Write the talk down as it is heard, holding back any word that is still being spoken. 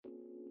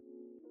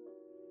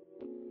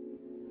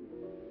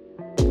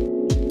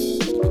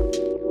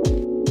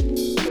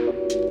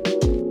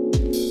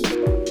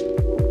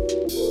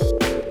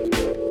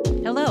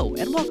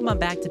welcome on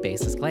back to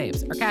Baseless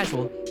Claims, our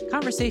casual,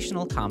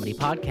 conversational comedy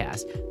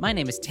podcast. My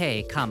name is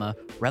Tay,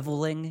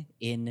 reveling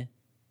in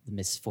the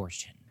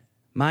misfortune.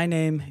 My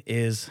name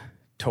is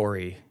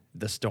Tori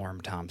the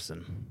Storm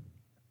Thompson.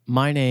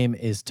 My name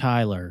is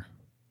Tyler,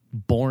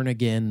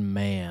 born-again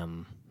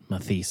man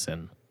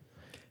Matheson.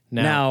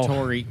 Now,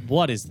 Tori,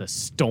 what is the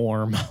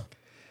storm?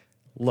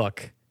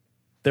 Look,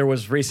 there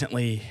was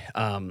recently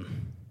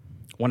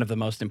one of the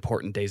most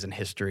important days in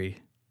history,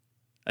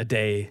 a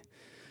day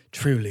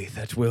truly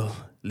that will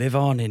live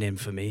on in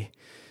infamy,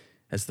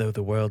 as though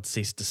the world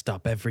ceased to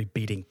stop. Every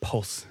beating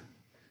pulse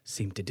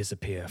seemed to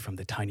disappear, from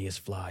the tiniest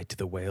fly to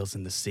the whales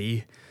in the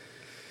sea.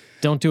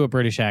 Don't do a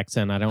British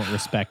accent. I don't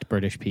respect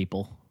British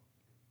people.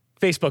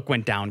 Facebook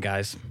went down,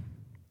 guys.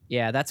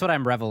 Yeah, that's what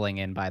I'm reveling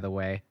in, by the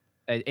way.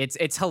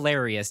 It's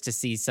hilarious to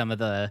see some of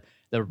the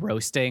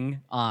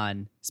roasting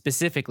on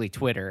specifically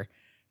Twitter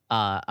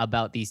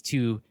about these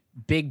two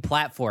big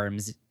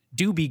platforms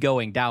do be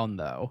going down,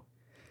 though.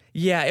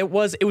 Yeah, it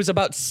was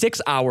about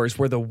 6 hours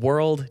where the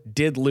world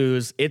did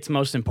lose its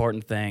most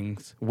important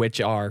things,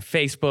 which are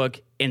Facebook,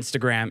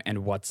 Instagram, and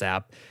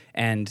WhatsApp.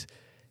 And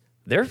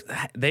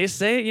they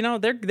say, you know,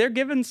 they're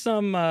giving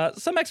some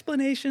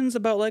explanations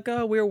about like,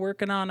 oh, we're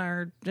working on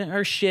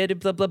our shit,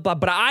 blah blah blah.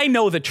 But I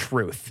know the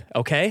truth,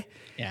 okay?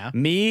 Yeah.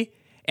 Me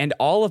and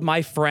all of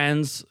my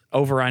friends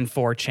over on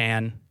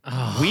 4chan,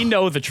 we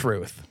know the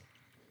truth.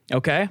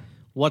 Okay?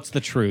 What's the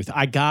truth?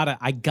 I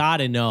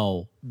gotta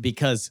know,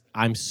 because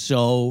I'm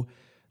so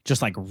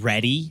just like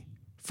ready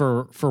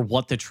for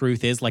what the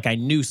truth is. Like, I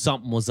knew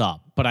something was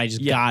up, but I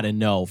just gotta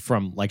know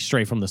from like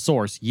straight from the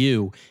source.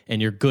 You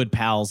and your good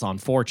pals on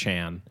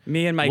 4chan.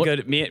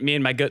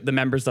 The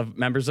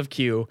members of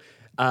Q,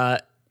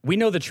 we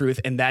know the truth,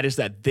 and that is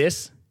that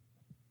this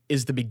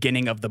is the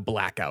beginning of the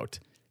blackout.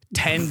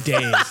 10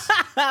 days.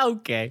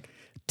 Okay.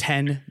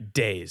 10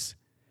 days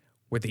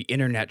where the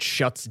internet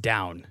shuts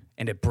down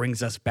and it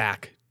brings us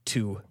back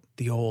to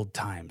the old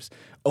times,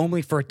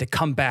 only for it to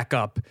come back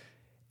up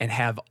and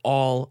have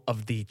all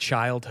of the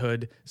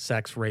childhood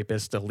sex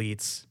rapist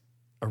elites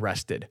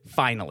arrested,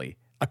 finally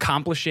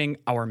accomplishing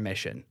our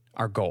mission,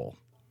 our goal.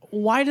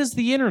 Why does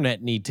the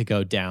internet need to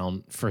go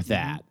down for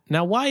that?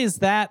 Now, why is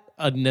that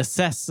a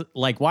necessity?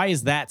 Like, why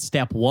is that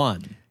step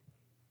one?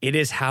 It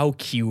is how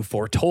Q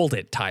foretold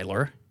it,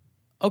 Tyler.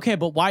 Okay,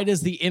 but why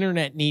does the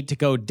internet need to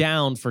go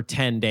down for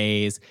 10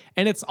 days?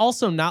 And it's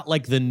also not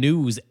like the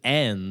news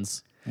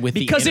ends with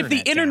because the if the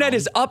internet down.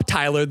 is up,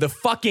 Tyler, the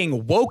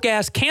fucking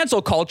woke-ass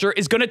cancel culture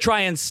is going to try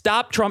and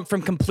stop Trump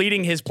from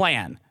completing his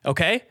plan,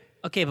 okay?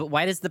 Okay, but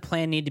why does the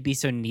plan need to be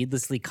so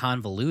needlessly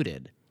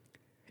convoluted?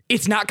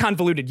 It's not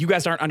convoluted. You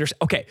guys aren't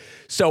understanding. Okay,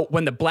 so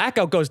when the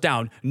blackout goes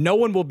down, no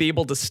one will be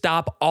able to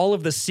stop all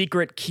of the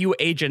secret Q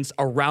agents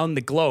around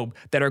the globe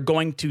that are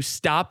going to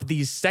stop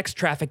these sex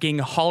trafficking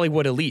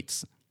Hollywood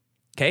elites.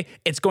 Okay?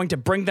 It's going to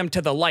bring them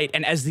to the light,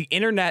 and as the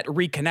internet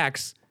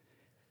reconnects,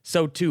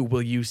 so too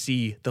will you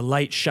see the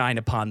light shine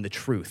upon the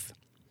truth.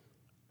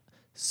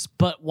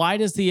 But why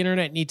does the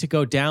internet need to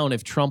go down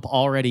if Trump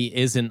already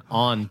isn't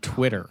on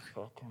Twitter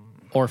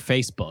or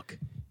Facebook?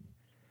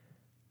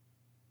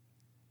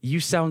 You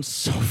sound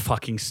so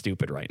fucking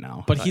stupid right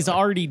now. But he's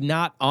already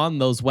not on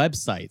those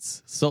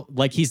websites. So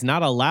like, he's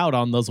not allowed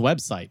on those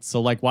websites.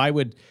 So like, why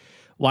would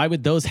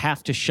those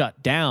have to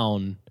shut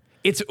down?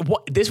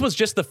 This was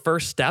just the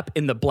first step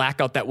in the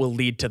blackout that will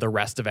lead to the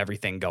rest of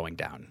everything going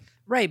down.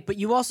 Right, but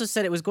you also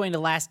said it was going to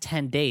last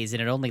 10 days,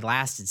 and it only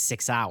lasted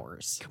 6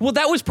 hours. Well,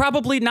 that was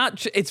probably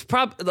not. It's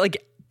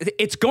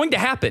going to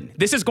happen.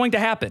 This is going to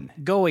happen.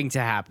 Going to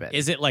happen.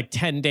 Is it like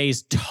 10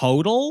 days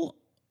total?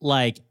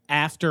 Like,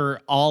 after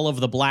all of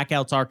the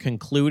blackouts are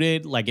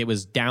concluded, like it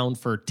was down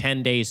for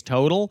 10 days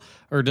total?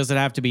 Or does it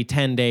have to be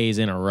 10 days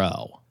in a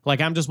row?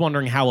 Like, I'm just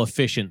wondering how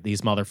efficient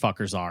these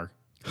motherfuckers are.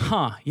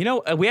 Huh. You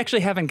know, we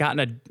actually haven't gotten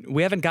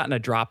a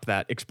drop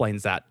that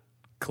explains that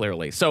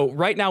clearly. So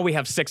right now we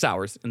have 6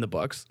 hours in the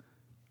books.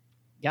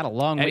 You got a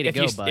long way to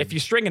go, bud. If you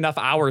string enough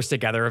hours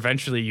together,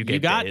 eventually you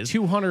got days.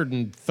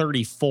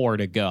 234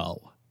 to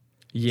go.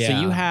 Yeah. So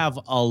you have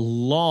a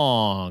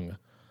long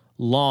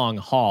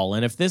haul.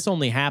 And if this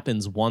only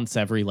happens once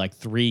every like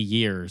 3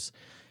 years,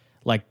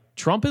 like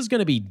Trump is going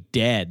to be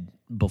dead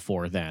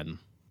before then.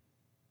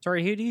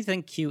 Tori, who do you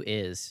think Q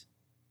is?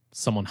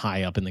 Someone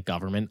high up in the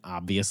government,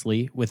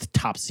 obviously, with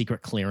top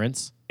secret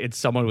clearance. It's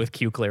someone with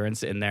Q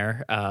clearance in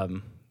there.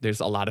 There's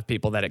a lot of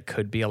people that it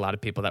could be, a lot of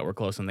people that were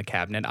close in the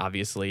cabinet.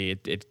 Obviously,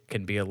 it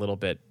can be a little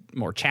bit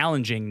more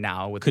challenging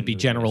now. With could be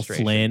General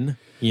Flynn,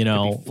 you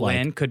know. Could be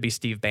Flynn, could be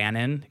Steve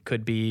Bannon,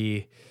 could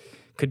be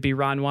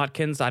Ron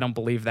Watkins. I don't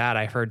believe that.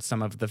 I heard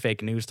some of the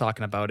fake news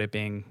talking about it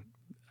being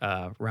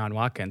Ron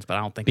Watkins, but I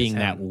don't think being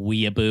it's him. that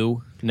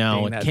weeaboo.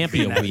 No, it can't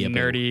be a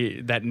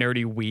weeaboo. That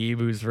nerdy weeb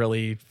who's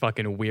really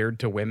fucking weird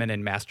to women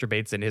and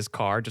masturbates in his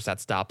car just at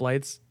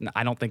stoplights.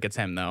 I don't think it's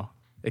him though.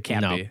 It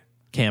can't be.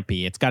 Can't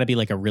be. It's got to be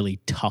like a really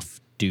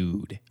tough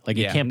dude. Like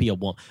Yeah. it can't be a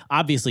woman.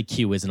 Obviously,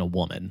 Q isn't a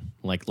woman.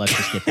 Like let's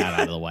just get that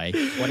out of the way.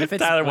 What if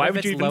it's Tyler, what why if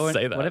would it's you even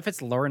say that? What if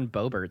it's Lauren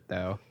Boebert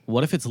though?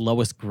 What if it's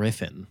Lois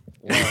Griffin?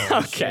 Whoa,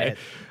 Okay. shit.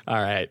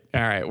 All right.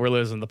 We're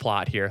losing the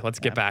plot here. Let's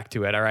get back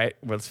to it. All right.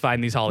 Let's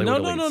find these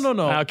Hollywood elites.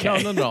 No.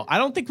 Okay. No. I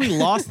don't think we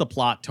lost the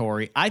plot,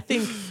 Tori. I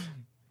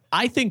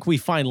think we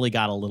finally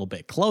got a little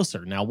bit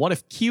closer. Now, what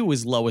if Q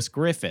is Lois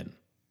Griffin?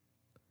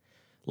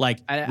 Like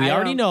we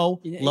already know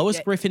Lois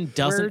Griffin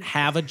doesn't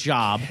have a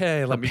job.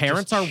 Hey, her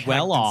parents are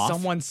well off.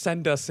 Someone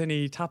send us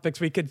any topics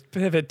we could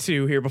pivot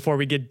to here before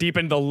we get deep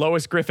into the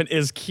Lois Griffin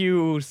is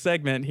Q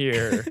segment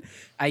here.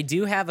 I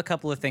do have a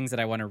couple of things that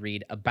I want to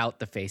read about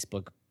the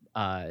Facebook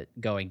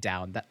going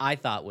down that I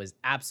thought was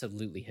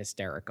absolutely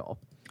hysterical.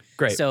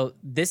 Great. So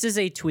this is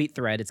a tweet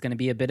thread. It's going to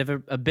be a bit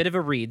of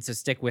a read, so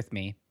stick with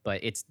me,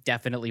 but it's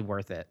definitely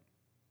worth it.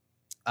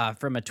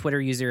 From a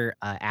Twitter user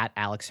at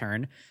Alex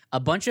Hearn. A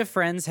bunch of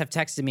friends have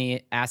texted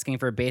me asking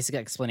for a basic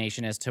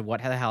explanation as to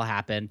what the hell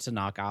happened to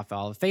knock off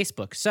all of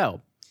Facebook.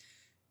 So,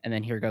 and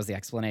then here goes the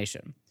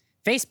explanation.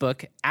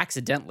 Facebook,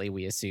 accidentally,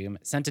 we assume,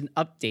 sent an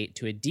update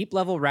to a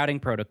deep-level routing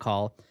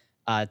protocol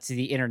to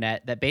the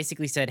internet that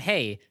basically said,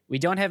 hey, we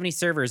don't have any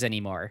servers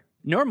anymore.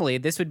 Normally,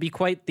 this would be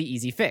quite the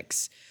easy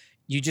fix.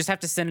 You just have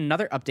to send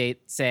another update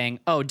saying,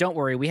 oh, don't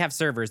worry, we have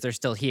servers, they're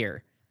still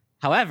here.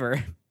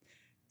 However,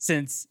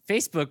 since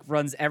Facebook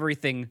runs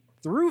everything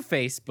through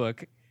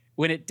Facebook,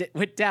 when it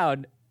went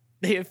down,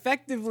 they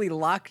effectively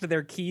locked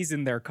their keys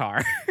in their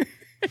car.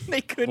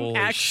 They couldn't Holy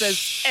access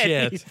shit.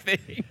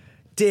 anything.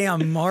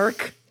 Damn,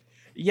 Mark.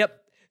 Yep.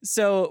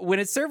 So when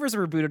its servers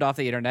were booted off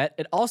the internet,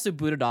 it also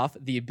booted off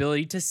the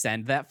ability to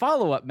send that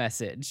follow-up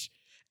message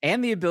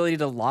and the ability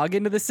to log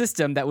into the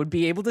system that would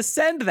be able to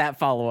send that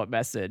follow-up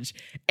message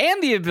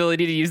and the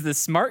ability to use the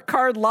smart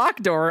card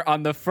lock door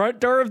on the front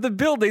door of the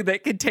building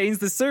that contains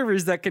the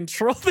servers that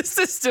control the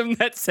system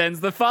that sends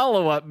the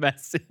follow-up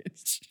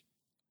message.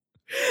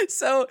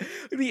 So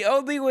the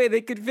only way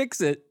they could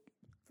fix it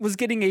was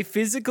getting a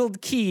physical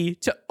key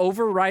to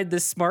override the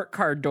smart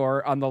card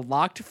door on the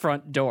locked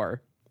front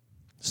door.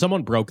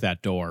 Someone broke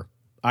that door.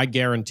 I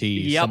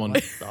guarantee Yep. someone.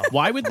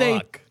 Why would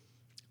they?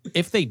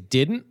 If they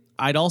didn't,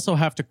 I'd also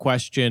have to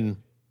question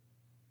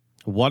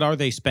what are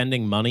they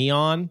spending money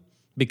on?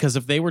 Because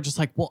if they were just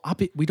like, well,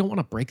 we don't want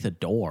to break the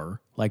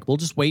door. Like, we'll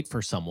just wait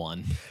for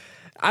someone.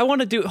 I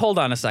want to do. Hold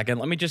on a second.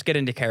 Let me just get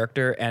into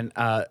character. And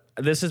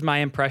this is my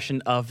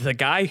impression of the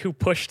guy who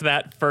pushed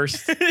that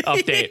first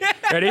update.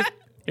 Ready?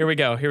 Here we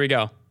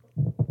go.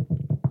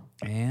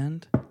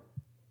 And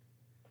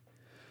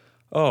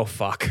oh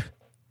fuck.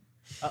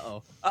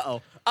 Uh-oh.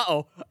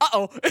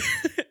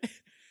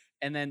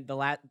 And then the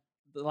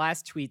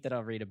last tweet that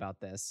I'll read about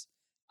this,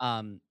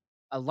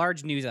 a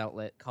large news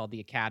outlet called The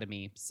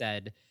Academy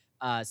said,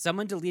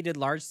 someone deleted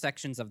large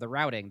sections of the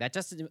routing. That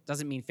just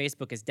doesn't mean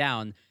Facebook is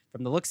down.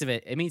 From the looks of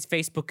it, it means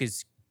Facebook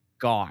is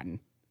gone.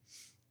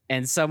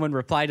 And someone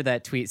replied to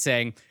that tweet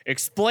saying,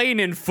 explain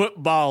in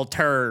football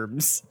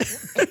terms.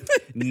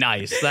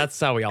 Nice. That's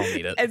how we all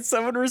need it. And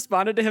someone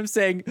responded to him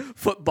saying,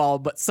 football,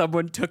 but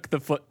someone took the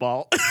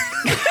football.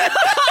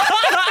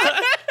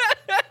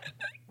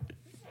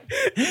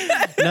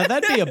 Now,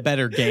 that'd be a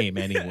better game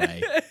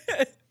anyway.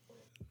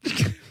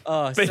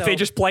 They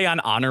just play on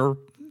honor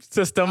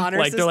system. Honor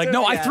like they're like,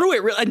 system? no, I Yeah.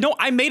 threw it. No,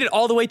 I made it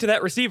all the way to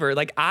that receiver.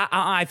 Like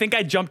I think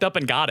I jumped up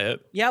and got it.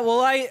 Yeah,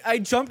 well, I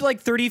jumped like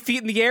 30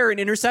 feet in the air and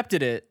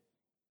intercepted it.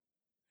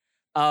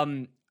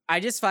 I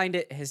just find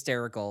it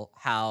hysterical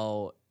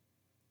how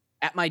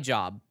at my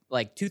job,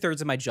 like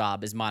 2/3 of my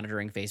job is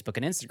monitoring Facebook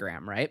and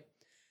Instagram, right?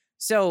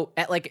 So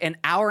at like an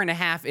hour and a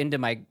half into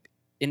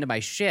my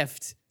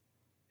shift,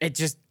 it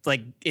just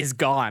like is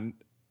gone.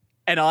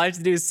 And all I have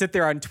to do is sit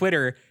there on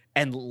Twitter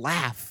and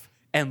laugh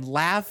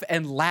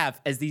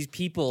as these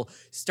people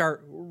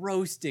start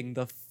roasting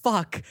the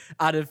fuck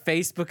out of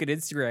Facebook and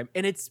Instagram.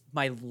 And it's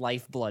my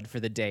lifeblood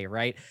for the day,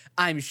 right?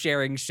 I'm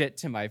sharing shit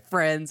to my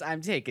friends.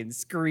 I'm taking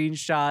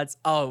screenshots.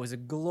 Oh, it was a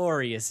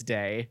glorious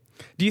day.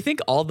 Do you think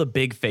all the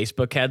big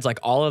Facebook heads, like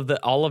all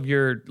of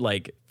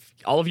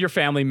your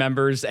family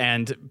members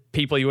and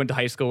people you went to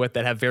high school with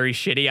that have very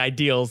shitty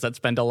ideals that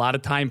spend a lot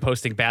of time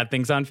posting bad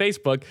things on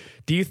Facebook,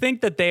 do you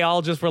think that they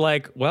all just were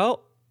like,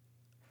 well,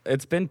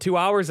 it's been 2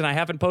 hours and I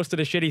haven't posted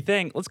a shitty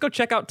thing. Let's go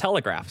check out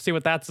Telegraph, see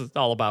what that's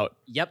all about.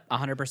 Yep,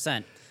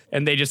 100%.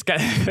 And they just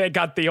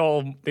got the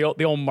old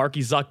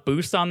Marky Zuck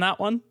boost on that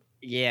one.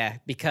 Yeah,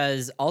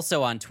 because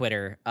also on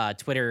Twitter,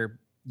 Twitter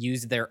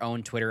used their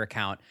own Twitter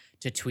account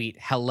to tweet,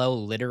 hello,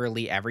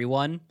 literally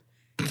everyone.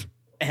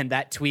 And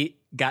that tweet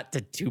got to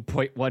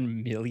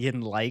 2.1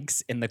 million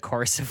likes in the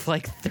course of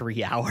like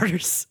 3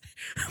 hours,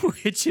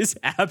 which is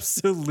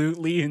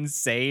absolutely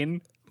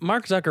insane.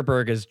 Mark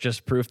Zuckerberg is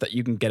just proof that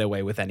you can get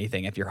away with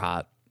anything if you're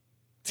hot.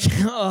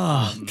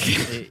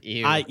 Ew.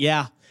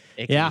 Yeah.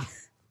 Icky.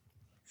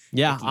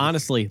 Yeah,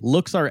 honestly,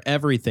 looks are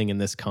everything in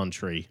this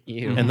country.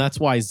 Ew. And that's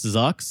why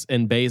Zucks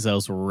and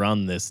Bezos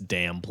run this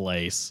damn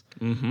place.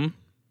 Mm-hmm.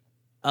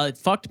 it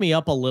fucked me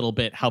up a little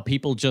bit how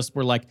people just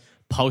were like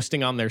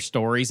posting on their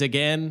stories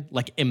again,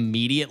 like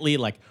immediately,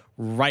 like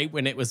right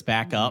when it was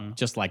back up,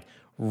 just like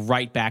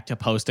right back to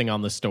posting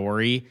on the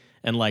story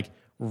and like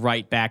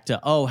right back to,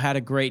 oh, had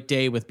a great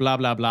day with blah,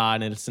 blah, blah.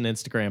 And it's an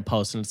Instagram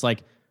post. And it's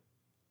like,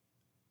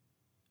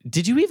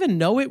 did you even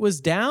know it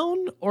was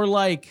down? Or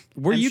like,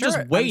 were you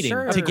just waiting to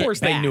get back? Of course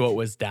they knew it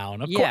was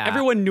down. Of course,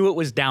 everyone knew it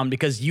was down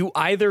because you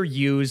either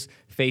use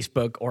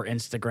Facebook or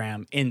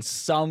Instagram in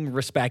some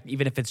respect,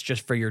 even if it's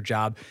just for your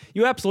job.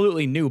 You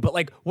absolutely knew. But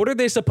like, what are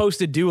they supposed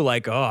to do?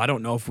 Like, oh, I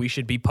don't know if we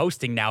should be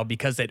posting now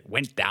because it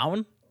went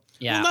down.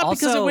 Yeah. Well, not also,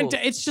 because it went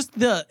down.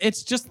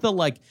 It's just the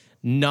like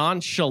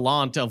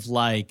nonchalant of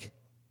like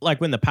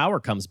when the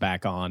power comes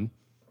back on,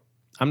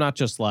 I'm not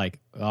just like,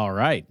 all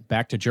right,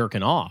 back to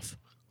jerking off.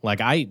 Like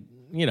I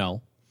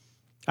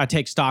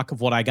take stock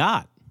of what I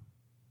got,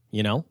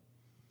 you know?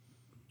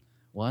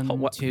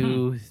 1,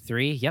 2,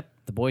 3. Yep.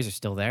 The boys are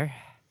still there.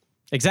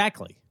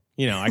 Exactly.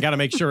 You know, I got to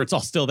make sure it's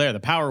all still there. The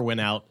power went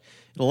out.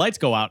 The lights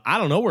go out. I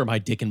don't know where my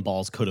dick and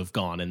balls could have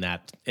gone in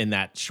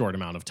that short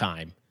amount of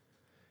time.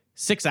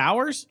 6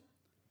 hours?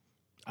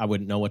 I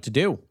wouldn't know what to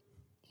do.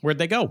 Where'd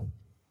they go?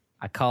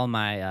 I call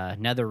my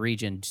nether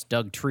region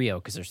Doug Trio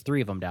because there's 3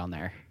 of them down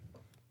there.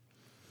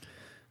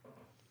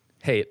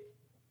 Hey,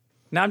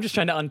 now I'm just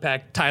trying to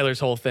unpack Tyler's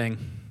whole thing.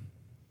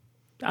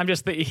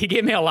 He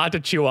gave me a lot to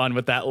chew on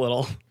with that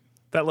little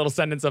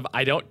sentence of,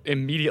 I don't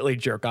immediately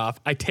jerk off.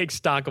 I take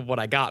stock of what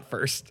I got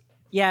first.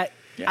 Yeah.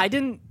 I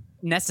didn't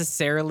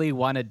necessarily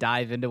want to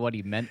dive into what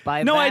he meant by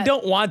that. No, I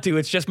don't want to.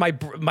 It's just my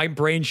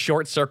brain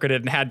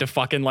short-circuited and had to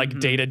fucking like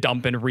data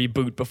dump and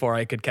reboot before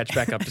I could catch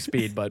back up to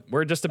speed. But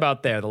we're just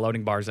about there. The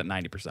loading bar's at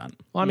 90%.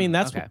 Well, I mean,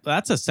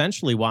 that's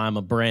essentially why I'm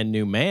a brand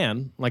new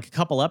man. Like a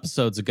couple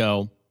episodes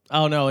ago,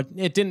 oh no,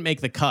 it didn't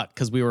make the cut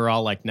because we were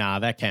all like, nah,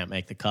 that can't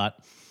make the cut.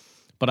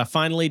 But I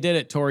finally did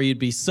it, Tori. You'd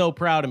be so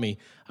proud of me.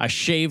 I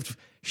shaved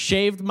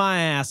my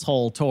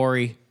asshole,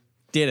 Tori.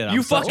 Did it.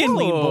 You fucking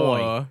clean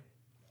boy.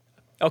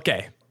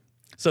 Okay.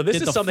 So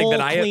this is something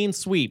that clean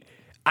sweep.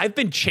 I've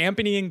been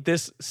championing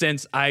this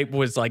since I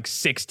was like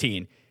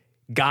 16.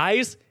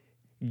 Guys,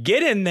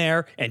 get in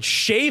there and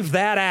shave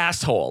that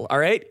asshole, all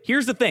right?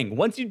 Here's the thing.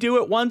 Once you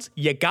do it once,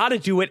 you got to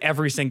do it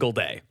every single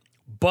day.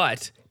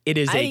 But it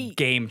is a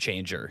game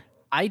changer.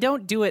 I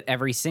don't do it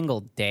every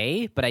single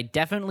day, but I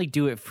definitely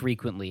do it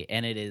frequently,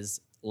 and it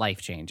is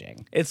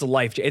life-changing. It's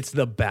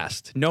the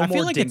best. No more dingleberries. I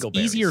feel like it's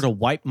easier to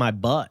wipe my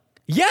butt.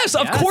 Yes,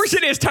 of course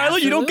it is, Tyler.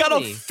 Absolutely. You don't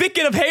got a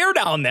thicket of hair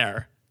down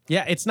there.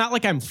 Yeah, it's not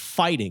like I'm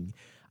fighting.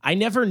 I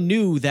never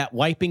knew that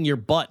wiping your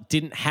butt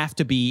didn't have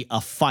to be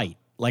a fight,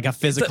 like a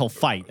physical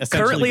fight.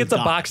 Currently, it's a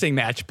boxing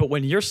match, but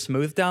when you're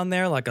smooth down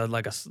there, like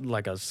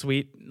a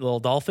sweet little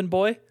dolphin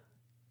boy,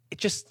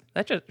 shit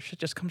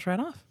just comes right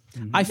off.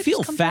 I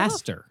feel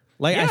faster.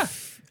 Like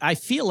I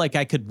feel like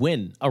I could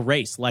win a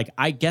race. Like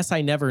I guess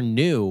I never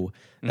knew.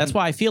 That's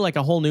why I feel like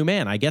a whole new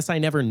man. I guess I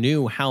never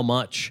knew how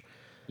much.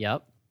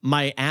 Yep.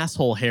 My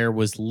asshole hair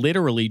was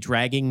literally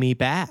dragging me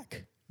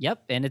back.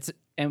 Yep,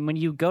 and when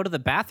you go to the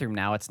bathroom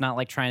now, it's not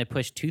like trying to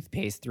push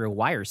toothpaste through a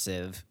wire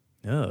sieve.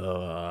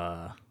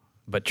 But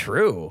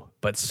true.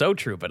 But so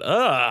true. But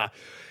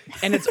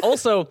And it's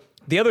also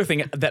the other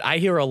thing that I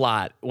hear a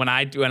lot when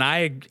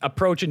I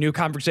approach a new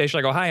conversation.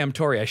 I go, "Hi, I'm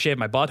Tori. I shaved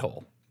my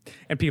butthole,"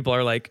 and people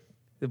are like,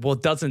 "Well,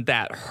 doesn't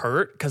that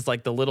hurt? Because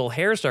like the little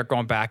hairs start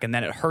going back, and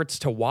then it hurts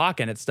to walk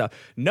and it's stuff."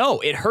 No,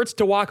 it hurts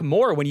to walk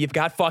more when you've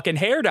got fucking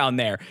hair down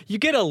there. You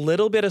get a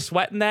little bit of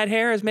sweat in that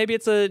hair, as maybe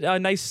it's a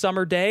nice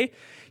summer day.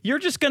 You're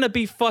just gonna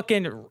be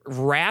fucking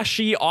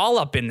rashy all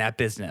up in that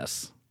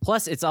business.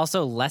 Plus, it's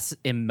also less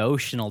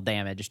emotional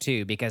damage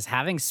too, because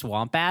having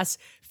swamp ass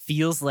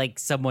feels like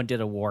someone did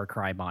a war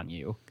crime on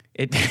you.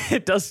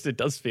 It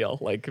does feel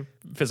like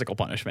physical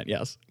punishment,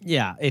 yes.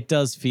 Yeah, it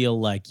does feel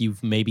like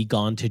you've maybe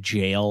gone to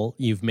jail.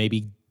 You've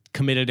maybe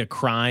committed a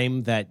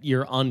crime that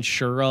you're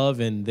unsure of,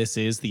 and this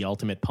is the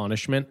ultimate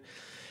punishment.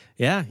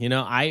 Yeah,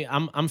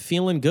 I'm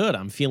feeling good.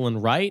 I'm feeling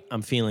right.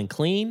 I'm feeling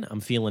clean. I'm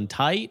feeling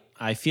tight.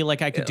 I feel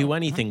like I could do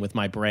anything with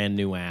my brand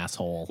new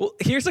asshole. Well,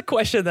 here's a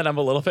question that I'm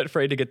a little bit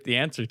afraid to get the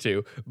answer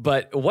to,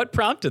 but what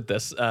prompted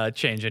this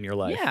change in your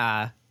life?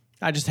 Yeah.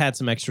 I just had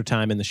some extra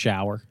time in the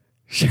shower.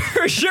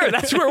 Sure.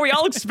 That's where we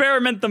all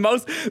experiment the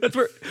most. That's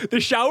where the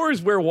shower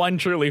is where one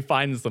truly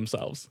finds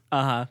themselves.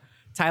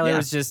 Tyler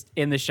was just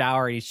in the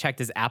shower. He checked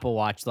his Apple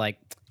Watch like,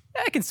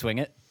 I can swing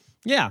it.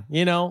 Yeah.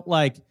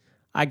 Like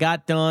I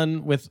got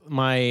done with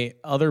my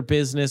other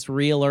business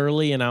real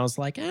early and I was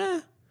like,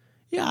 yeah,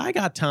 I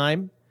got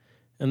time.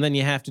 And then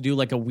you have to do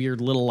like a weird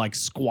little like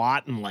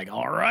squat and like,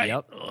 all right.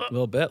 Yep. A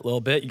little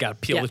bit. You got to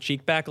peel the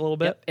cheek back a little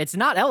bit. Yep. It's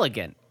not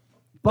elegant.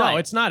 But no,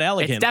 it's not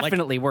elegant. It's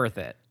definitely worth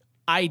it.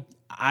 I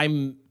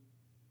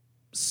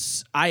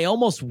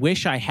almost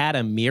wish I had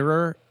a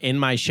mirror in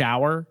my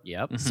shower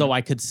so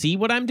I could see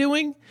what I'm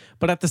doing.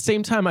 But at the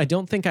same time, I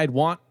don't think I'd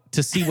want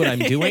to see what I'm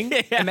doing.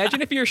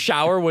 Imagine if your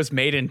shower was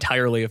made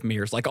entirely of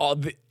mirrors, like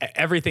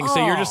everything.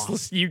 So you're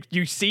just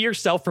you see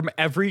yourself from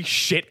every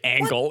shit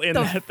angle in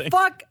that thing.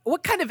 Fuck!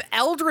 What kind of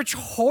eldritch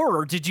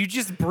horror did you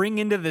just bring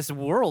into this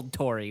world,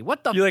 Tori?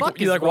 What the fuck?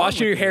 You're like wrong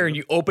washing your with hair you? and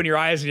you open your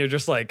eyes and you're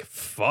just like,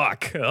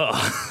 fuck.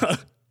 Ugh.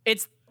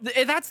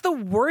 That's the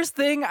worst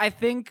thing I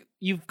think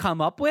you've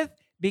come up with,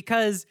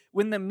 because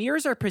when the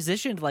mirrors are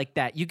positioned like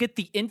that, you get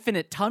the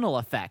infinite tunnel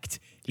effect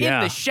in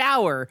Yeah. the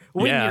shower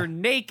when Yeah. you're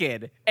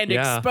naked and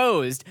Yeah.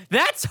 exposed.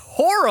 That's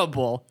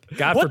horrible.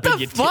 God what forbid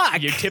the you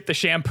fuck? you tip the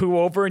shampoo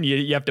over and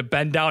you have to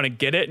bend down and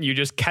get it, and you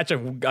just catch a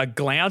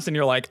glance and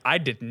you're like, I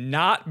did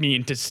not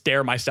mean to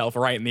stare myself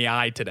right in the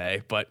eye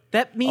today, but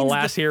That means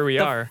alas, here we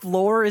the are.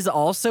 floor is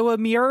also a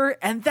mirror,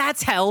 and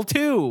that's hell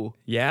too.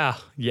 Yeah,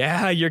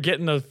 you're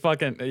getting a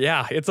fucking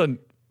it's a.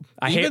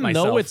 I hate Even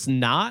myself. though it's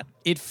not,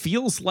 it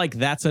feels like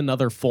that's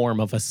another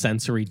form of a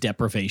sensory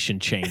deprivation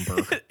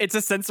chamber. It's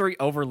a sensory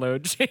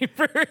overload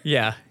chamber.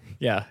 yeah.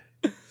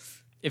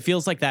 It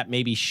feels like that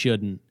maybe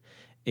shouldn't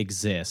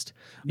exist.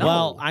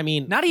 Well, I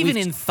mean, Not even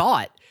we've- in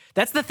thought.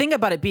 That's the thing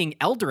about it being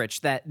eldritch,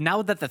 that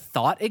now that the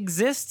thought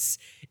exists,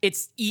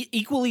 it's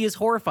equally as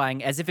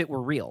horrifying as if it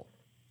were real.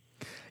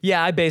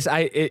 Yeah,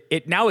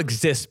 it now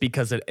exists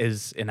because it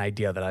is an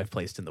idea that I've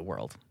placed in the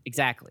world.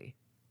 Exactly.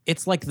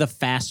 it's like the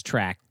fast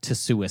track to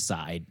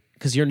suicide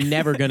because you're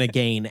never going to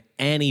gain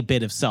any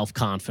bit of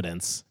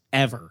self-confidence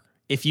ever.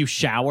 If you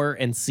shower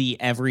and see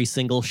every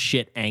single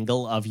shit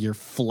angle of your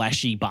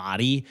fleshy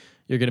body,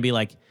 you're going to be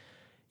like,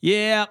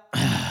 yeah,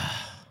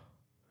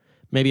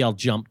 maybe I'll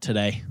jump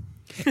today.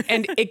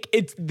 And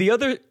it's the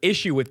other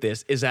issue with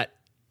this is that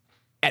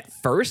at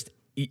first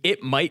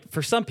it might,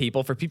 for some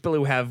people, for people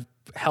who have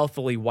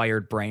healthily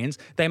wired brains,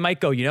 they might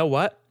go, you know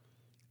what?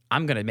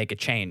 I'm going to make a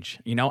change.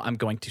 You know, I'm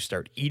going to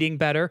start eating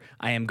better.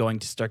 I am going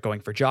to start going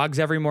for jogs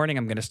every morning.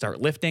 I'm going to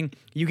start lifting.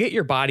 You get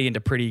your body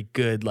into pretty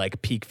good,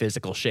 like, peak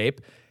physical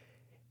shape.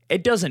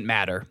 It doesn't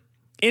matter.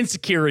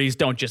 Insecurities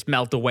don't just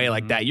melt away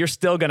like that. You're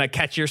still going to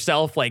catch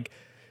yourself like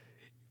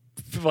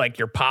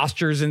your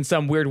posture's in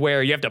some weird way,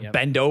 or you have to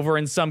bend over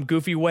in some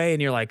goofy way,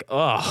 and you're like,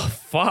 oh,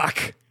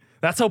 fuck.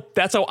 That's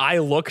how I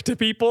look to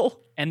people.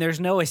 And there's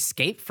no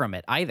escape from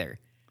it either.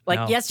 Like,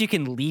 No. yes, you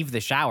can leave the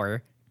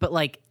shower, but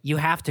like, you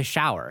have to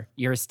shower.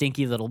 You're a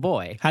stinky little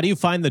boy. How do you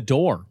find the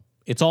door?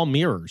 It's all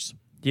mirrors.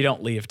 You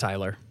don't leave,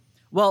 Tyler.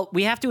 Well,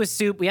 we have to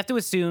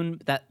assume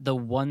that the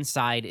one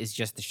side is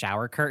just the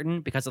shower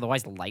curtain, because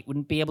otherwise the light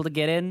wouldn't be able to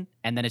get in,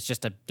 and then it's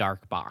just a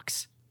dark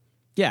box.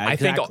 Yeah,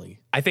 exactly.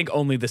 I think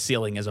only the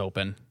ceiling is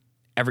open.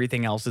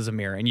 Everything else is a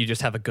mirror, and you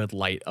just have a good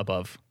light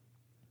above.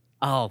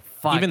 Oh,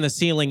 fuck. Even the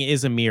ceiling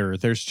is a mirror.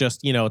 There's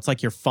just, it's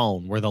like your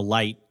phone where the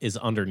light is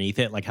underneath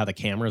it, like how the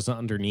camera's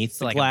underneath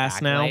the like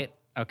glass a now. backlight?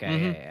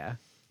 Okay, yeah.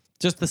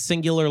 Just the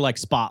singular like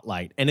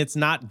spotlight. And it's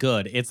not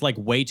good. It's like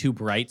way too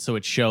bright, so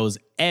it shows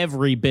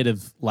every bit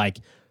of like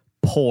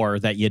pore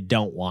that you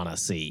don't want to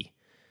see.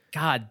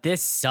 God,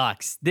 this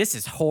sucks. This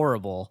is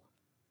horrible.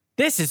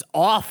 This is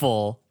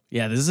awful.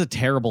 Yeah, this is a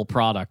terrible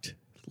product.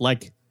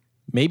 Like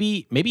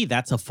maybe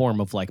that's a form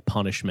of like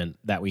punishment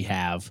that we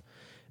have.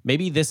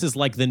 Maybe this is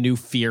like the new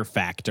Fear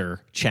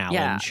Factor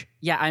challenge.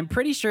 Yeah, I'm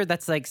pretty sure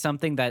that's like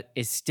something that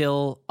is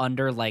still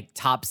under like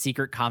top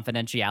secret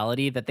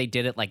confidentiality, that they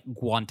did at like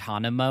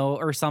Guantanamo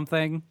or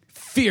something.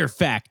 Fear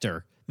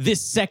Factor.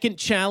 This second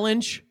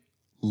challenge,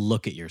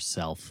 look at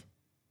yourself.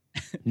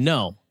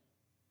 No.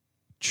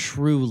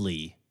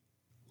 Truly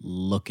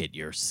look at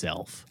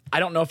yourself. I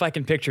don't know if I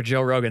can picture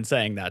Joe Rogan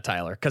saying that,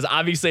 Tyler, because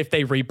obviously if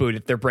they reboot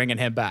it, they're bringing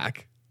him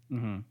back.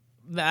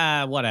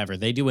 Whatever.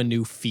 They do a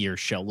new Fear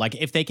show. Like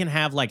if they can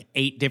have like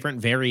 8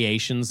 different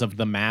variations of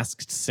The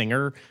Masked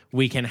Singer,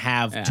 we can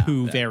have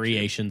 2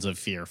 variations of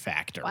Fear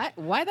Factor.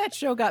 Why that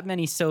show got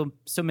so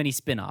many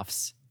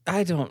spin-offs?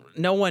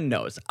 No one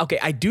knows. Okay,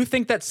 I do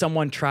think that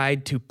someone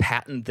tried to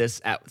patent this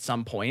at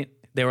some point.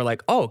 They were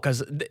like, oh,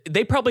 because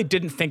they probably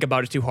didn't think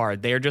about it too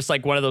hard. They're just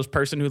like one of those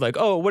person who like,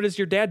 oh, what does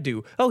your dad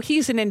do? Oh,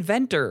 he's an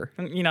inventor.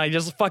 And, he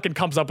just fucking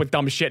comes up with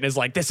dumb shit and is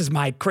like, this is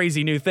my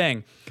crazy new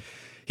thing.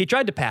 He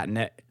tried to patent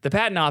it. The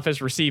patent office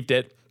received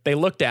it. They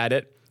looked at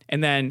it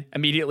and then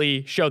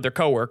immediately showed their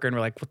coworker and were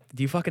like,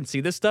 do you fucking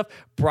see this stuff?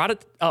 Brought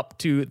it up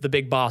to the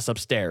big boss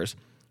upstairs.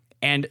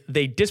 And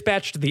they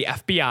dispatched the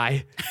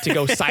FBI to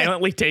go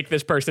silently take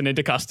this person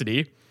into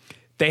custody.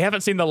 They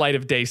haven't seen the light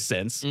of day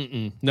since.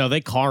 No,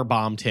 they car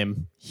bombed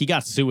him. He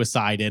got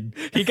suicided.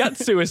 He got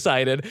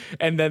suicided.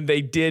 And then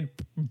they did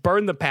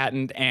burn the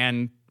patent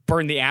and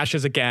burn the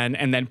ashes again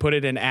and then put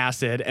it in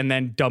acid and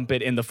then dump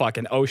it in the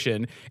fucking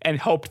ocean and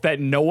hoped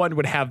that no one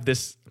would have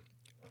this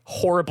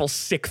horrible,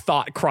 sick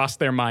thought cross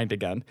their mind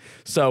again.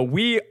 So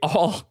we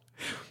all...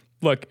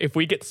 Look, if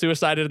we get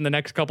suicided in the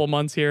next couple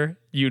months here,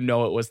 it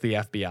was the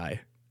FBI.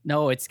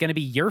 No, it's going to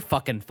be your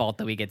fucking fault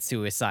that we get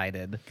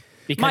suicided.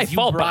 Because My you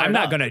fault, but brought I'm it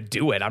not up. going to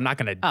do it. I'm not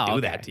going to do okay.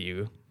 that to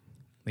you.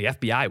 The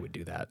FBI would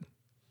do that.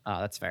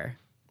 Oh, that's fair.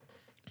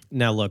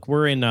 Now, look,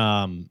 we're in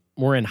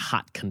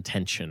hot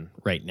contention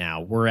right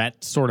now. We're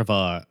at sort of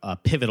a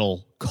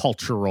pivotal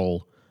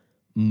cultural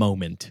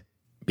moment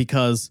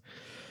because,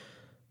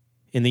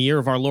 in the year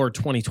of our Lord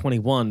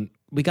 2021,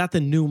 we got the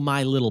new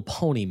My Little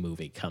Pony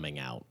movie coming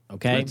out,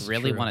 okay? I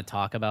really want to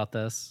talk about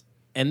this.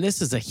 And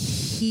this is a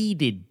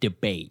heated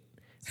debate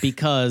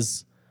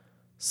because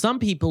some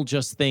people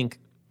just think,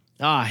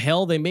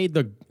 hell, they made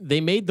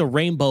the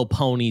rainbow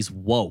ponies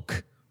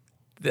woke.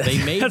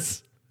 They made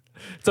It's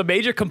a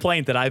major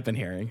complaint that I've been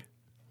hearing.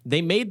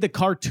 They made the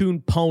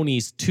cartoon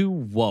ponies too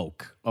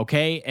woke,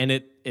 okay? And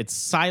it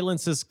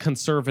silences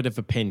conservative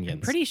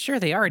opinions. Pretty sure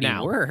they already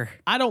Now, were.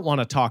 I don't want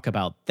to talk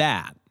about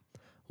that.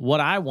 What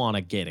I want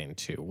to get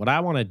into, what I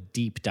want to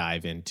deep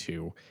dive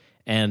into,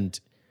 and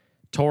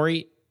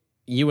Tori,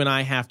 you and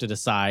I have to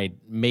decide.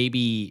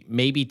 Maybe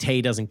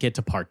Tay doesn't get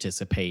to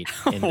participate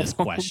in this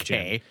question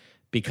Okay.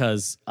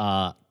 because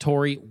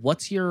Tori,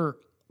 what's your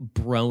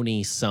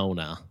brony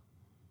sona?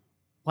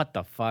 What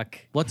the fuck?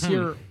 What's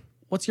your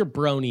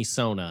brony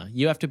sona?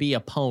 You have to be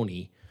a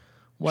pony.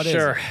 What is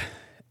Sure.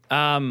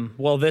 it?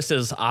 Well, this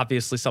is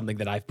obviously something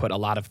that I've put a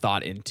lot of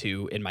thought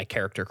into in my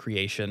character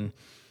creation.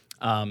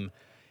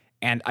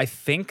 And I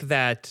think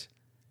I'd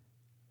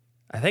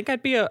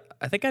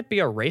be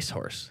a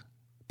racehorse.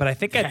 But I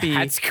think I'd be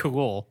That's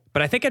cool.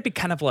 But I think I'd be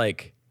kind of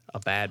like a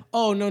bad.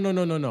 Oh, no.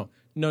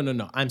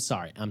 I'm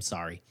sorry.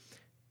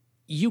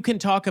 You can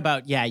talk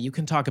about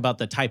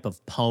the type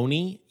of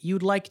pony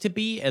you'd like to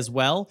be as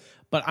well,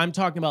 but I'm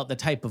talking about the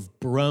type of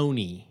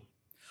brony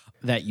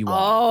that you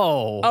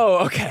are.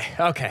 Oh, okay.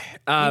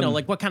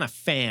 Like what kind of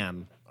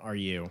fan are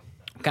you?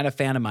 What kind of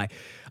fan am I?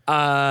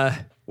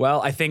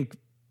 Well, I think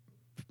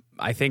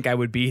I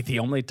would be the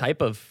only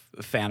type of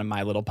fan of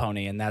My Little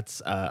Pony, and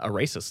that's a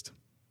racist.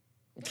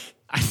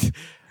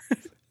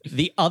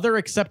 The other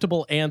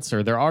acceptable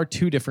answer, there are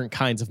two different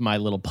kinds of My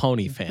Little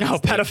Pony fans. No,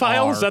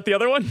 pedophile? Is that the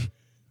other one?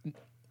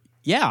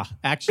 Yeah,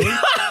 actually.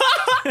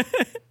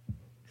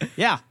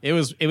 Yeah, it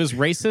was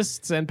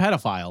racists and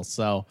pedophiles,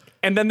 so.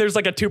 And then there's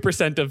like a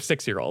 2% of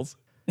 6-year-olds.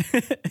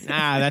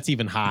 That's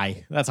even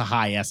high. That's a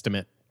high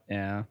estimate.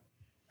 Yeah.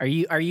 Are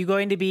you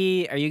going to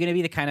be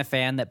the kind of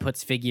fan that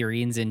puts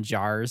figurines in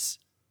jars?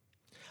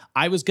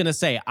 I was gonna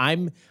say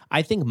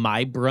I think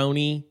my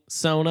brony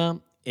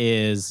sona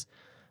is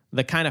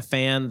the kind of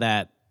fan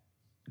that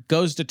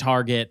goes to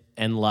Target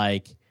and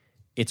like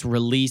it's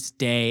release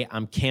day,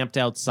 I'm camped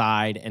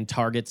outside and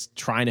Target's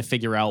trying to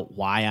figure out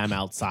why I'm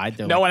outside.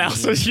 They're No like, one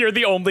else is. You're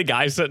the only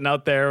guy sitting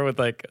out there with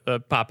like a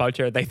pop-out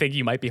chair. They think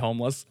you might be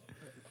homeless.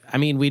 I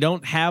mean, we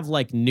don't have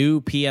like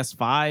new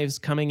PS5s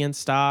coming in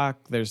stock.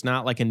 There's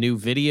not like a new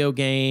video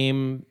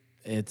game.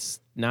 It's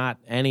not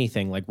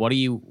anything. Like, what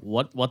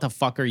the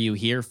fuck are you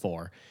here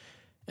for?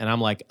 And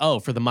I'm like, oh,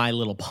 for the My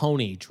Little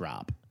Pony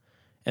drop.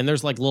 And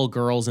there's like little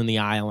girls in the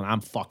aisle and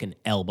I'm fucking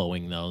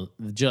elbowing those,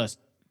 just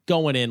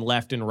going in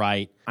left and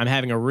right. I'm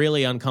having a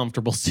really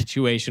uncomfortable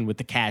situation with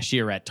the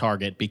cashier at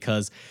Target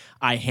because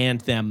I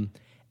hand them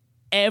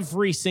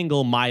every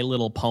single My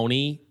Little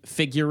Pony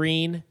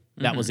figurine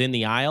that was in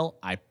the aisle.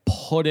 I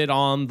put it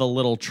on the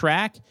little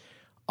track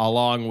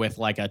along with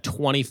like a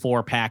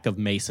 24-pack of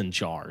mason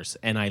jars,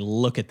 and I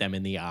look at them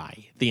in the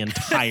eye the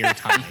entire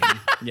time.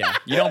 Yeah,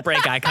 you don't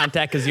break eye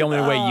contact because the only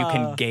way you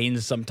can gain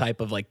some type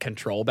of like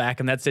control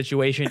back in that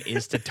situation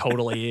is to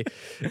totally.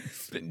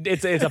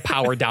 It's a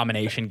power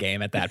domination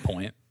game at that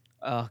point.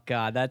 Oh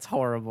God, that's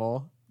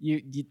horrible.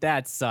 You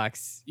that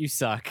sucks. You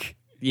suck.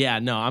 Yeah,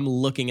 no, I'm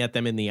looking at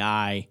them in the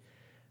eye,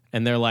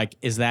 and they're like,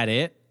 "Is that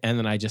it?" And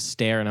then I just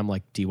stare, and I'm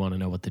like, "Do you want to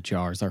know what the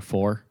jars are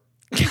for?"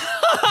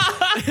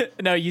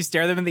 No, you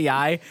stare them in the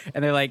eye,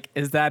 and they're like,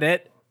 "Is that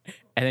it?"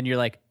 And then you're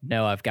like,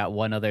 "No, I've got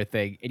one other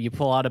thing." And you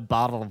pull out a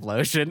bottle of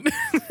lotion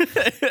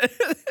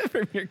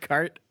from your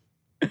cart.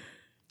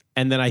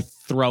 And then I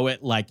throw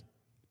it like,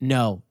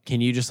 "No,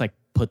 can you just like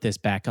put this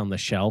back on the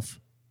shelf?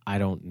 I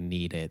don't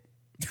need it."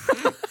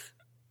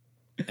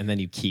 And then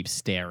you keep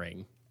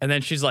staring. And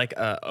then she's like,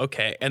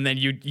 okay. And then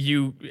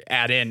you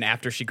add in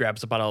after she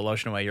grabs the bottle of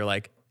lotion away, you're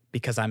like,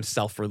 because I'm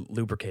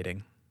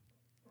self-lubricating.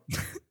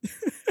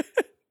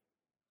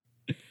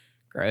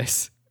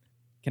 Gross.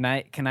 Can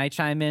I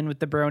chime in with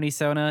the brony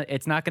sona?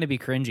 It's not going to be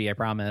cringy, I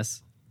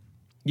promise.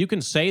 You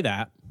can say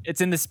that. It's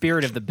in the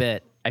spirit of the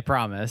bit, I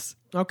promise.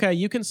 Okay,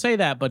 you can say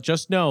that, but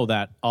just know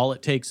that all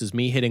it takes is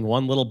me hitting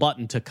one little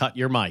button to cut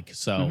your mic.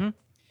 So,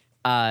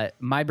 My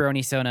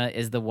brony sona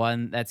is the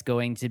one that's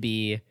going to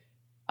be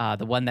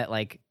the one that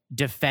like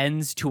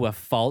defends to a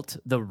fault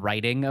the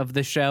writing of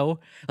the show.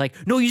 Like,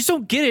 no, you just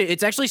don't get it.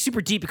 It's actually super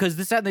deep because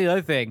this, that, and the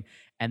other thing.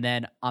 And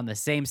then on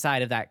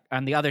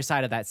the other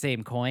side of that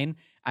same coin,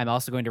 I'm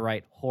also going to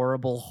write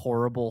horrible,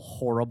 horrible,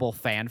 horrible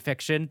fan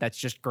fiction that's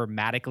just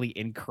grammatically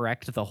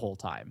incorrect the whole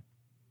time.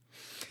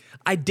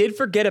 I did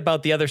forget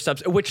about the other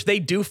subs, which they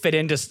do fit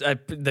into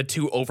the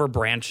two over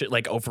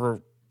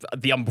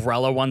the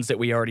umbrella ones that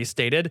we already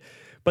stated.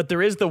 But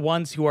there is the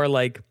ones who are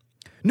like,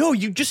 no,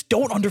 you just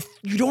don't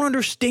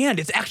understand.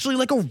 It's actually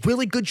like a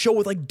really good show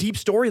with like deep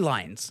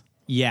storylines.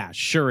 yeah,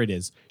 sure it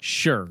is.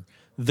 Sure.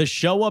 The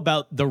show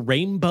about the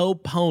rainbow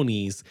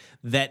ponies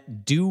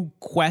that do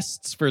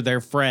quests for their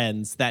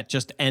friends that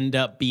just end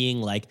up being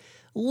like,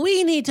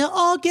 we need to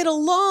all get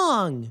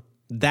along.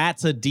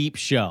 That's a deep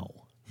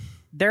show.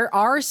 There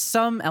are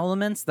some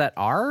elements that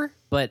are,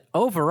 but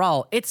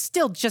overall, it's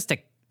still just a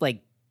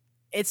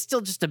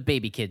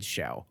baby kids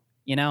show,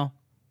 you know?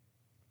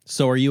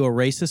 So are you a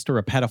racist or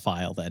a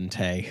pedophile then,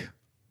 Tay?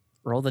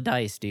 Roll the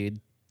dice, dude.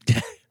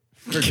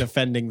 For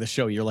defending the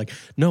show. You're like,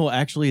 no,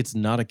 actually, it's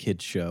not a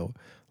kid's show.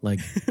 Like,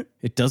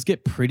 it does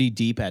get pretty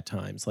deep at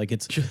times. Like,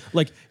 it's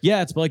like,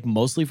 yeah, it's like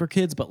mostly for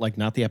kids, but like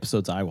not the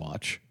episodes I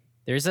watch.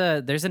 There's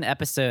an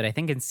episode, I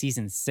think in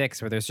season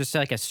 6, where there's just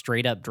like a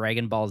straight up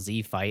Dragon Ball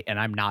Z fight, and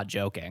I'm not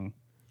joking.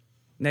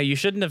 No, you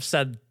shouldn't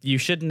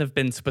have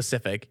been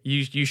specific.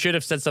 You should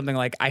have said something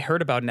like, I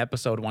heard about an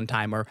episode one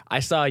time, or I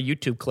saw a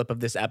YouTube clip of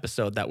this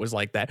episode that was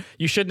like that.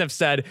 You shouldn't have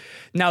said,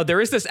 now there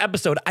is this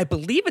episode, I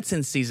believe it's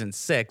in season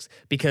 6,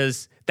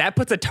 because that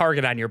puts a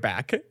target on your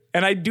back.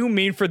 And I do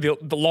mean for the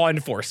law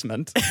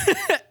enforcement.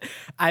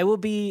 I will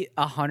be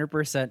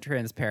 100%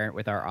 transparent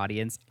with our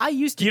audience. I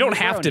used to. You don't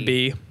have to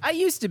be. I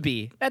used to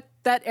be.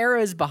 That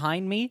era is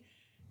behind me.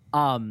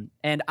 And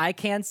I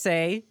can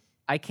say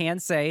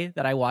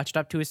that I watched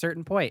up to a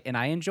certain point and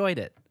I enjoyed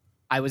it.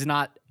 I was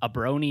not a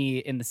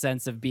brony in the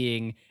sense of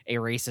being a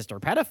racist or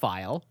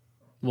pedophile.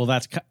 Well,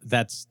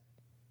 that's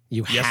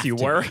you. Yes, have you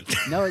to were. be.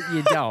 No,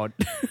 you don't.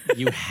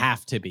 You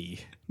have to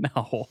be.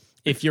 No.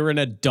 If you're an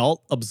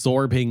adult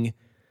absorbing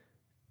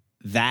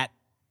that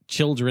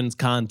children's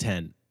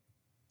content,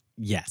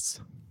 yes.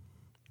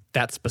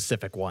 That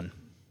specific one.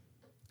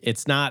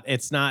 It's not,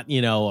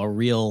 a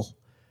real,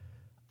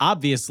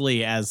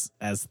 obviously as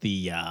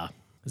the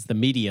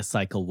media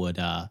cycle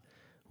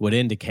would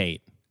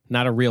indicate,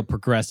 not a real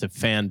progressive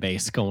fan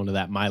base going to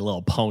that My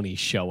Little Pony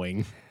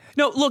showing.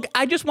 No, look,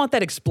 I just want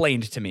that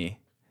explained to me.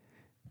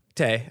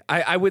 Tay,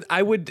 I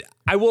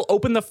will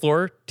open the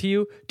floor to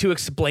you to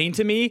explain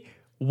to me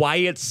why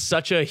it's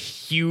such a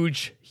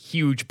huge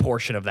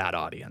portion of that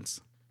audience.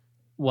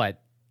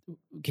 What?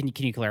 Can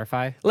you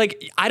clarify?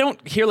 Like, I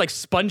don't hear like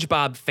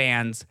SpongeBob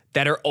fans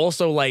that are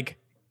also like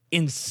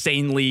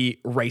insanely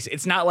racist.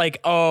 It's not like,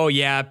 oh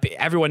yeah,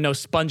 everyone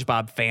knows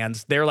SpongeBob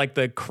fans. They're like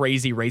the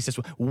crazy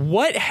racist.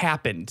 What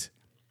happened?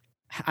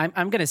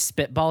 I'm gonna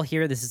spitball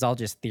here. This is all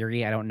just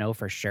theory. I don't know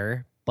for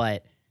sure,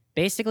 but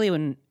basically,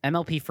 when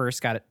MLP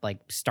first got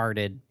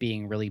started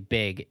being really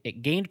big,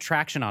 it gained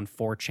traction on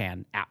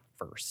 4chan at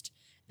first.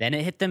 Then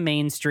it hit the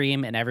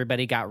mainstream and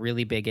everybody got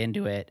really big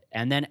into it.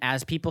 And then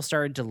as people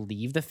started to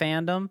leave the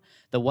fandom,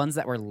 the ones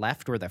that were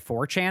left were the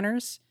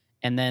 4chaners.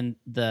 And then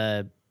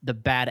the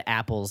bad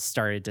apples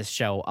started to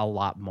show a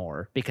lot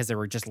more because there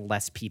were just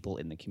less people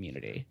in the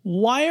community.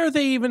 Why are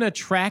they even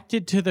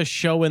attracted to the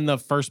show in the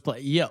first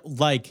place? Yeah,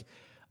 like,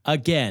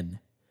 again,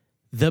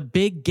 the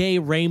big gay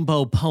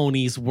rainbow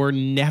ponies were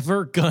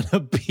never gonna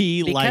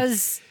be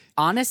because,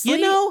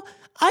 honestly,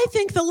 I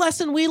think the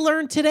lesson we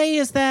learned today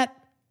is that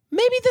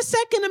maybe the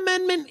Second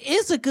Amendment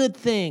is a good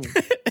thing.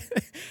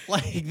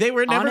 Like, they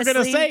were never going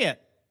to say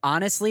it.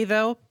 Honestly,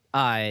 though,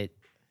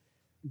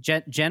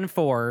 Gen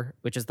 4,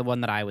 which is the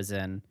one that I was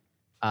in,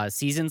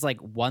 seasons like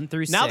 1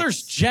 through 6. Now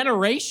there's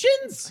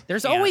generations?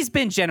 There's always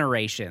been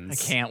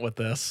generations. I can't with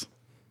this.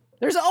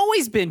 There's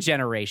always been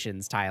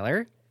generations,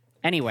 Tyler.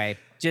 Anyway,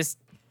 just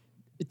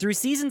through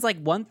seasons like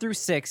 1 through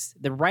 6,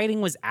 the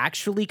writing was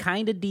actually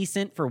kind of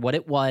decent for what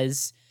it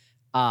was,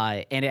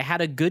 and it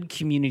had a good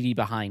community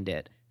behind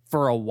it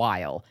for a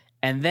while.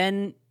 And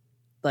then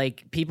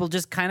like people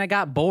just kind of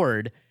got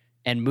bored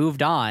and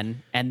moved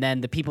on, and then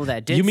the people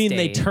that did You mean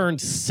stay, they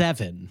turned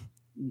 7?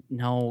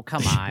 No,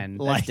 come on.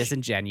 Like- That's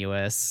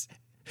disingenuous.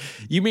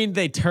 You mean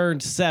they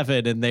turned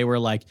 7 and they were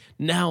like,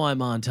 now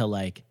I'm on to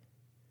like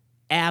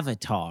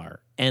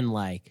Avatar and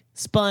like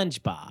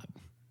SpongeBob.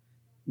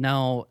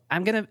 No,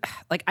 I'm gonna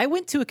I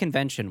went to a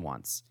convention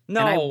once.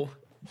 No.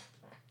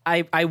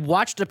 And I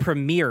watched a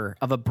premiere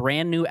of a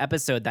brand new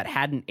episode that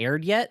hadn't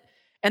aired yet,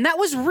 and that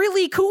was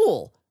really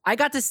cool. I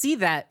got to see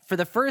that for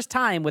the first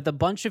time with a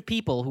bunch of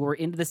people who were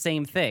into the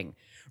same thing.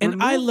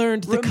 And I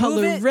learned the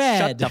color red.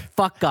 Shut the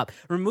fuck up.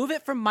 Remove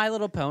it from My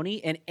Little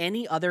Pony and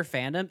any other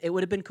fandom, it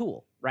would have been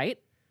cool, right?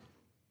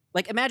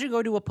 Like, imagine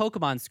going to a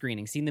Pokemon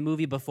screening, seeing the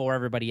movie before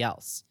everybody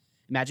else.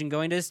 Imagine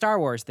going to a Star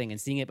Wars thing and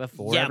seeing it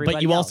before everybody else.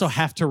 But you also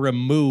have to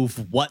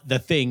remove what the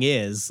thing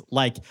is.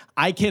 Like,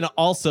 I can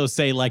also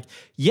say, like,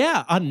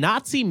 yeah, a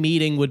Nazi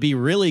meeting would be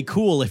really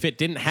cool if it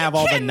didn't have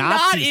all the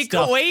Nazi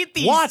stuff. Equate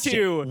these Watch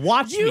two. It.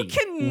 Watch you me.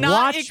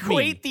 cannot Watch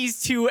equate me.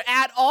 these two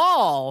at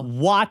all.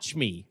 Watch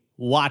me.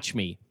 Watch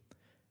me.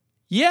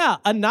 Yeah,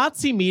 a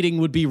Nazi meeting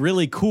would be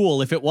really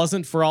cool if it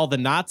wasn't for all the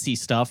Nazi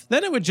stuff.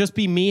 Then it would just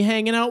be me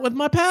hanging out with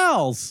my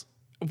pals.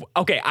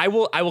 Okay, I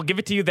will give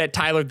it to you that,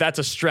 Tyler, that's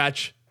a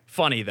stretch.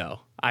 Funny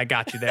though. I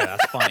got you there.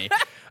 That's funny.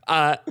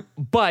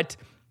 But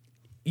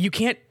you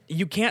can't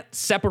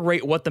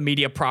separate what the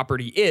media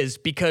property is,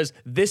 because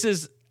this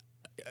is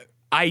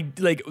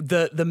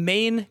the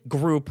main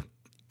group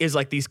is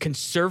like these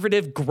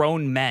conservative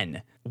grown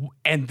men,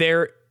 and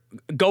they're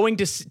going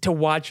to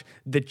watch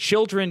the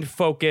children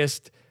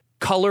focused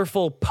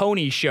colorful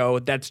pony show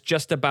that's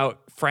just about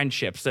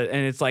friendships, and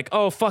it's like,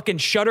 oh, fucking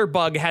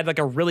Shutterbug had like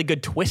a really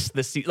good twist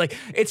this season. Like,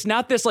 it's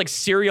not this like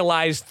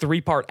serialized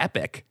 3-part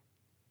epic.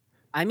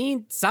 I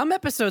mean, some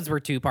episodes were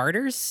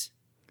two-parters.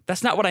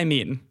 That's not what I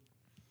mean.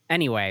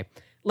 Anyway,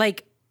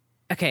 like,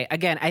 okay,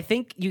 again, I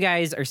think you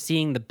guys are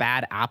seeing the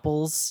bad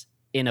apples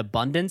in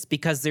abundance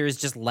because there's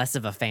just less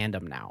of a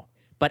fandom now.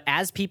 But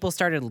as people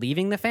started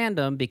leaving the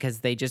fandom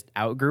because they just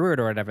outgrew it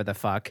or whatever the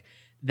fuck,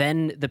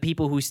 then the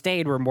people who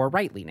stayed were more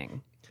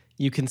right-leaning.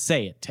 You can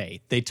say it,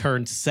 Tate. They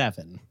turned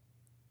 7.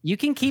 You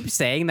can keep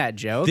saying that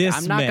joke. This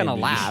I'm not going to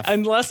many. laugh.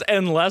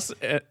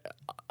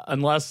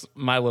 Unless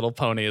My Little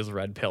Pony is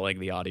red pilling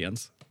the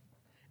audience.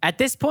 At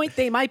this point,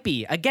 they might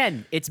be.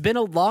 Again, it's been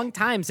a long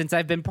time since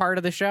I've been part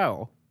of the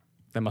show.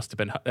 That must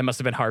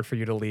have been hard for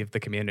you to leave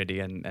the community,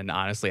 and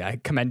honestly, I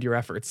commend your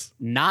efforts.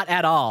 Not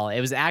at all. It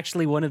was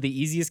actually one of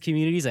the easiest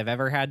communities I've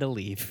ever had to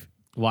leave.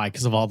 Why?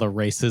 Because of all the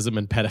racism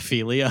and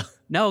pedophilia?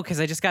 No, because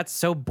I just got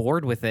so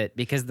bored with it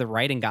because the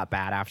writing got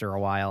bad after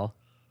a while.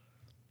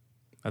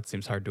 That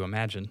seems hard to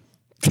imagine.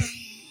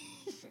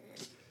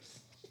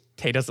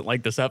 Tay doesn't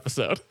like this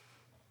episode.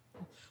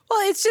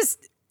 Well, it's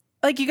just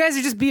like you guys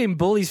are just being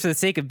bullies for the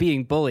sake of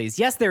being bullies.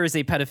 Yes, there is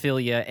a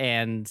pedophilia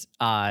and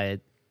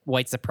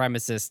white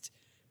supremacist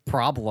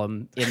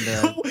problem in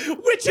the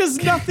Which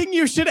is nothing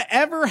you should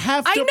ever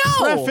have I to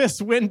know!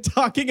 preface when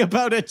talking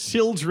about a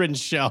children's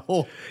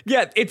show.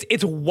 Yeah,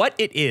 it's what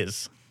it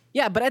is.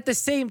 Yeah, but at the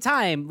same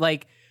time,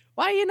 like,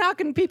 why are you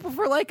knocking people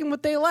for liking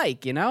what they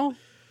like, you know?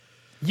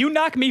 You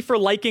knock me for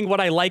liking what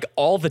I like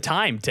all the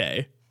time,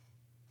 Tay.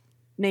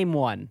 Name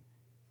one.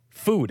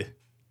 Food.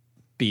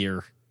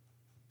 Beer.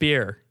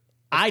 Beer.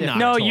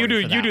 No, you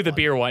do the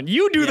beer one.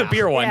 You do the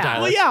beer one, Yeah.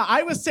 Tyler. Well, yeah,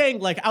 I was saying,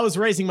 like, I was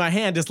raising my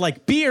hand as,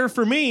 like, beer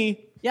for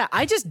me. Yeah,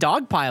 I just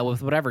dogpile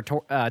with whatever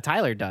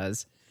Tyler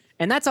does,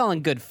 and that's all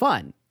in good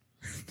fun.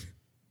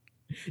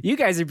 You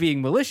guys are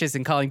being malicious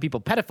and calling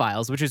people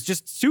pedophiles, which is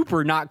just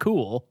super not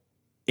cool.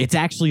 It's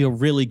actually a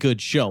really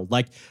good show.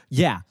 Like,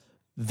 yeah,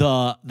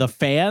 the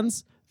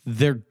fans,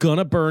 they're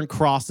gonna burn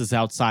crosses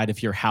outside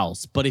of your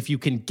house. But if you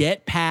can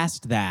get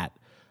past that,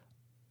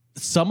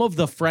 some of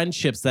the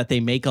friendships that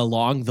they make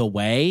along the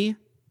way,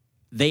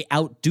 they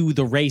outdo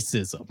the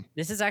racism.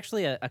 This is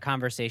actually a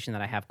conversation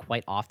that I have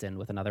quite often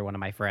with another one of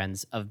my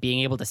friends of being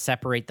able to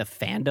separate the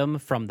fandom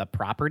from the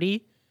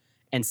property.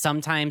 And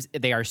sometimes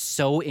they are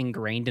so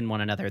ingrained in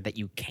one another that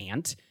you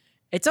can't.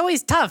 It's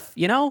always tough,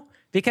 you know?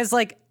 Because,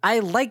 like, I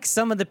like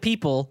some of the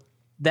people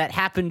that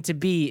happen to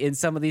be in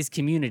some of these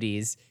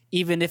communities,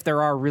 even if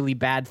there are really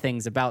bad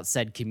things about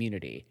said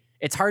community.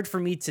 It's hard for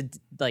me to,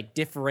 like,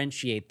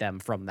 differentiate them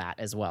from that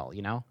as well,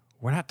 you know?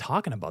 We're not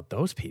talking about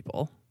those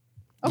people.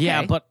 Okay.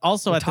 Yeah, but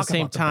also at the talking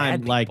same about the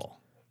time, bad like,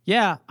 people.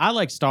 yeah, I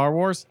like Star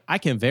Wars. I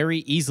can very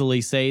easily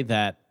say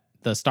that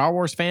the Star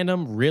Wars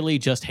fandom really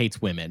just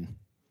hates women.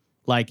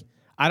 Like,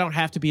 I don't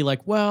have to be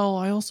like, well,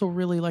 I also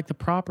really like the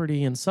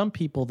property and some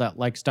people that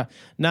like stuff.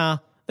 Nah,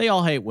 they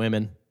all hate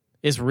women.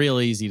 It's real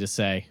easy to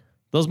say.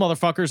 Those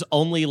motherfuckers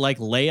only like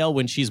Leia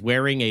when she's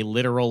wearing a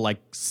literal, like,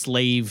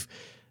 slave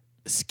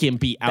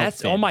skimpy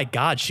outfit. Oh my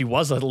God, she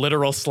was a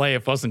literal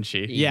slave, wasn't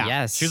she? Yeah.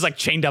 Yes. She was like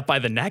chained up by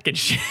the neck and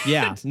shit.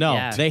 Yeah, no,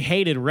 Yeah. they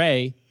hated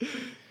Rey.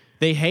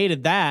 They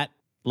hated that.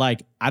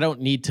 Like, I don't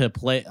need to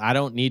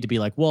be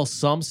like, well,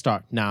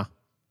 nah.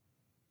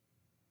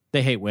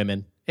 They hate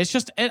women. It's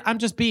just, I'm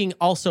just being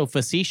also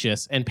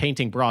facetious and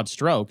painting broad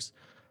strokes.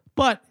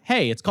 But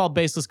hey, it's called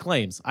baseless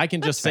claims. I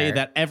can just say fair.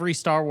 that every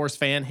Star Wars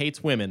fan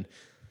hates women.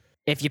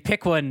 If you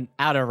pick one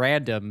out of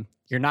random,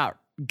 you're not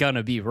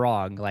gonna be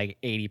wrong like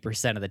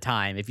 80% of the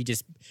time. If you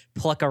just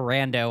pluck a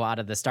rando out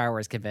of the Star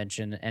Wars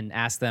convention and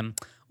ask them,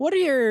 what are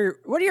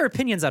your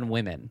opinions on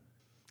women?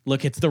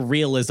 Look, it's the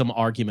realism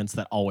arguments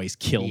that always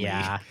kill me.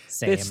 Yeah,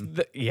 same.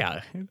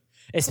 Yeah.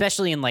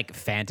 Especially in like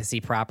fantasy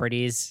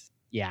properties.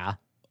 Yeah.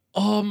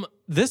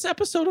 This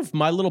episode of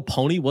My Little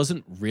Pony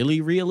wasn't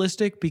really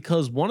realistic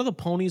because one of the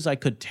ponies I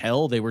could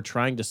tell they were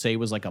trying to say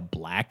was like a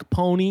black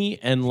pony.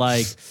 And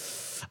like,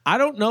 I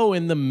don't know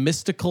in the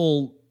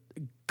mystical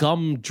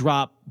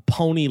gumdrop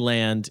pony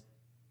land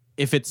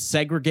if it's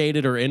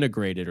segregated or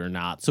integrated or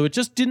not. So it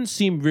just didn't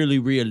seem really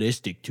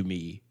realistic to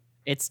me.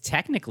 It's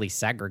technically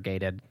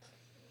segregated.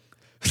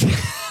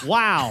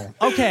 Wow.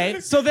 Okay.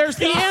 So there's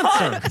the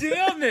answer.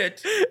 Damn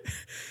it.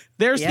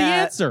 There's the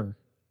Yeah. answer.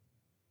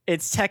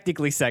 It's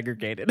technically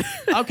segregated.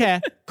 Okay,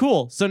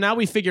 cool. So now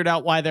we figured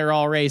out why they're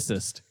all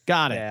racist.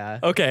 Got it. Yeah.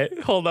 Okay,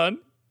 hold on.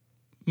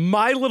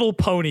 My Little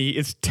Pony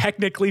is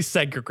technically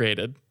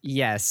segregated.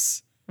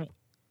 Yes.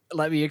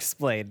 Let me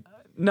explain.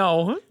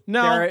 No.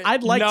 No, There-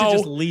 I'd like to no.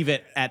 just leave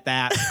it at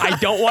that. I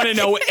don't want to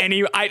know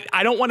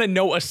I don't want to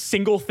know a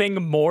single thing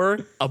more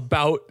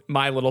about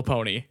My Little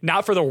Pony.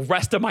 Not for the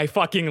rest of my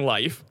fucking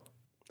life.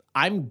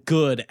 I'm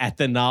good at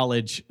the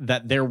knowledge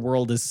that their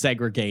world is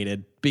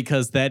segregated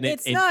because then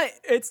It's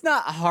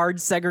not hard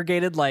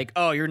segregated like,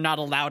 oh, you're not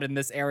allowed in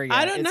this area.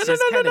 I don't- it's no,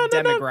 just no, kind no, of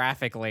no, no.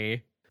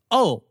 demographically.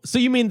 Oh, so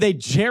you mean they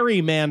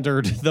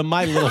gerrymandered the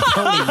My Little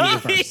Pony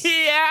universe?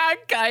 Yeah,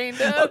 kind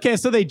of. Okay,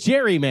 so they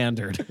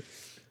gerrymandered.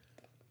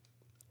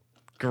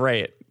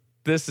 Great.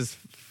 This is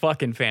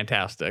fucking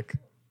fantastic.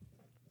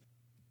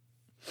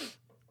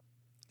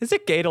 Is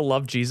it gay to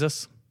love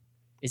Jesus?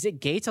 Is it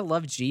gay to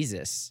love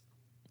Jesus?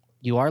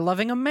 You are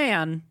loving a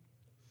man.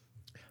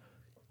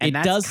 And It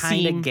that's does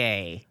kind seem of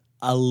gay.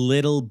 a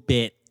little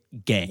bit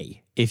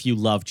gay if you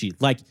love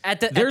Jesus. Like, there's at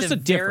the a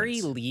very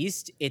difference.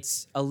 least,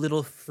 it's a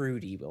little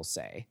fruity, we'll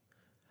say.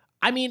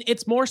 I mean,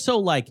 it's more so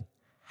like,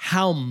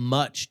 how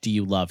much do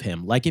you love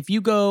him? Like, if you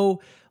go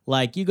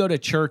to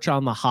church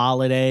on the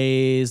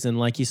holidays and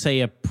like you say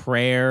a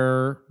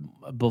prayer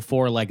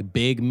before like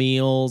big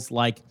meals,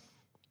 like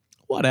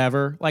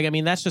whatever. Like, I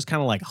mean, that's just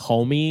kind of like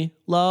homey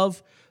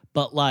love.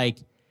 But like,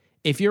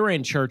 if you're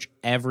in church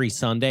every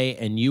Sunday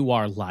and you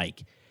are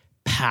like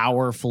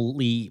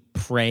powerfully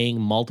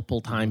praying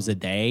multiple times a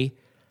day,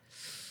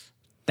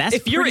 that's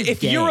if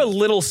you're a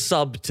little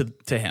sub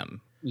to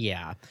him.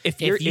 Yeah.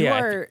 If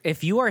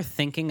you are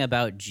thinking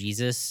about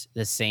Jesus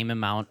the same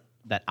amount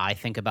that I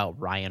think about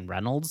Ryan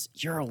Reynolds,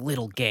 you're a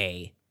little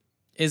gay.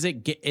 Is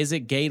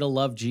it gay to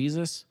love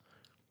Jesus?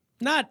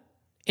 Not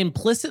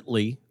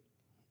implicitly,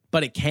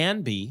 but it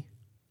can be.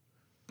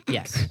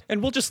 Yes.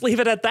 And we'll just leave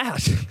it at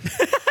that.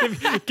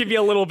 give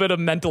you a little bit of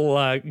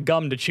mental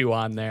gum to chew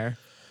on there.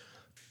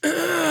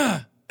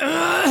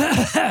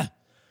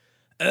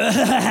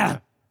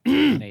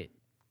 Nate.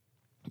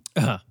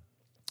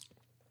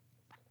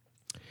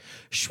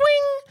 Swing!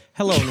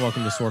 Hello and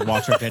welcome to Sword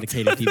Watch, our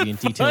dedicated TV and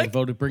detailed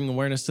devoted bringing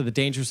awareness to the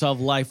dangers of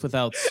life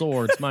without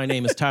swords. My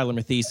name is Tyler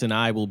Mathies, and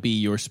I will be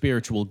your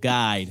spiritual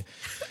guide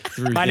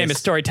through My name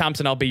is Tori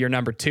Thompson. I'll be your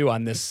number 2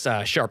 on this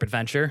sharp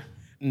adventure.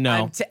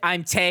 No,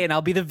 I'm Tay, and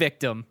I'll be the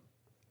victim.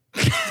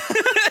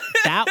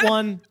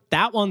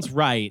 that one's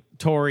right,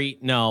 Tori.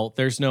 No,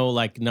 there's no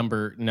like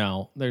number.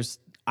 No,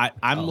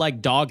 I'm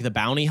like Dog the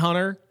Bounty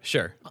Hunter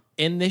Sure.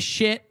 in this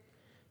shit,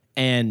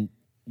 and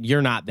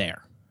you're not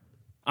there.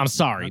 I'm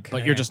sorry,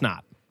 but you're just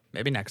not.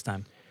 Maybe next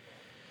time.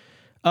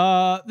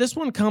 This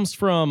one comes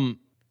from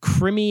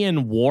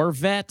Crimean War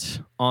Vet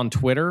on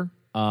Twitter.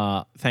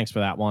 Thanks for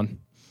that one.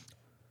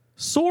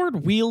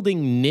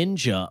 Sword-wielding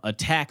ninja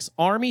attacks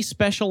Army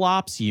Special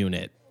Ops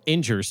unit,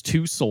 injures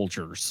 2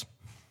 soldiers.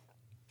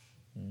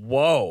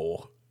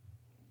 Whoa.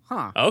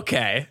 Huh.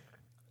 Okay.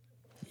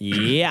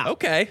 Yeah.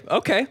 Okay.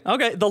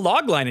 The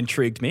log line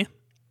intrigued me.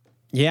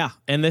 Yeah,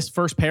 and this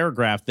first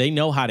paragraph, they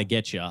know how to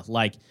get you.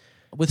 Like,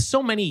 with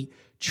so many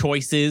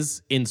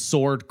choices in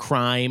sword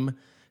crime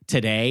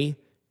today,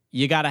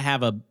 you got to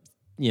have a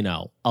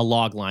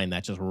log line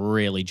that just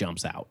really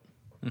jumps out.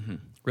 Mm-hmm.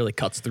 Really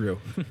cuts through.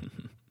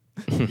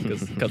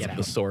 Because of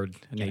the sword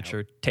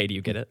nature. Tay, do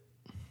you get it?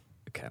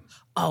 Okay.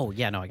 Oh,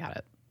 yeah, no, I got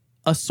it.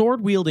 A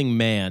sword-wielding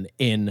man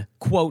in,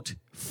 quote,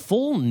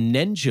 full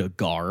ninja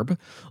garb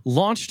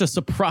launched a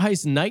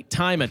surprise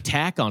nighttime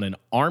attack on an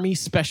Army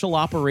Special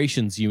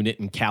Operations unit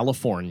in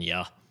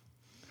California.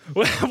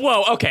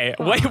 Whoa, okay.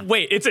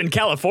 Wait, it's in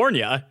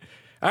California.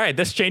 All right,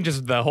 this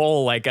changes the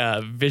whole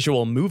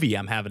visual movie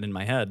I'm having in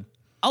my head.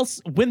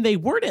 When they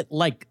word it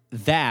like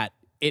that,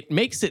 it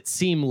makes it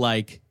seem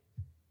like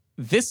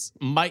this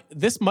might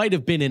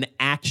have been an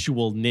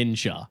actual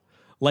ninja.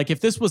 Like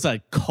if this was a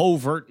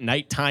covert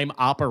nighttime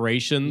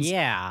operations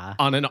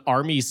on an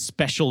Army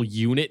special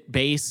unit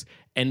base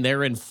and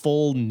they're in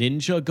full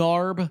ninja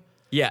garb.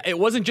 Yeah, it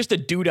wasn't just a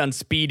dude on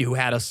speed who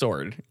had a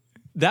sword.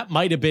 That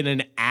might have been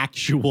an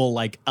actual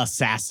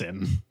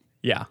assassin.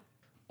 Yeah.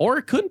 Or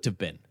it couldn't have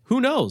been. Who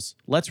knows?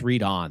 Let's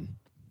read on.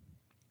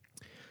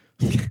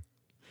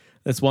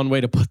 That's one way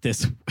to put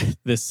this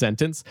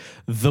sentence.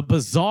 The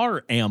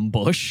bizarre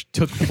ambush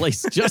took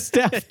place just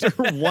after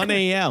 1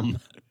 a.m.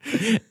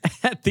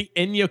 at the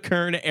Inyo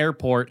Kern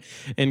Airport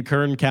in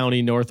Kern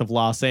County, north of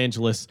Los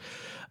Angeles.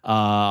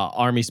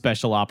 Army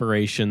Special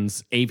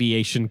Operations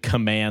Aviation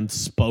Command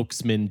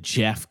spokesman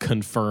Jeff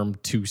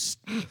confirmed to...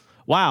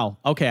 Wow.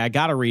 Okay, I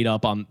got to read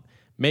up on...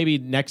 Maybe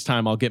next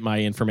time I'll get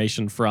my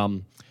information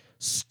from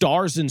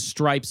Stars and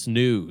Stripes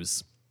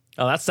News.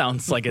 Oh, that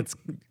sounds like it's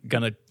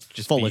going to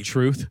just full of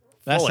truth.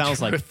 That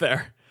sounds like...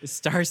 there.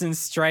 Stars and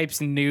Stripes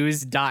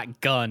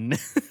News.gun.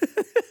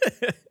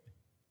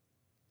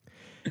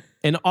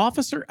 An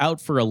officer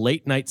out for a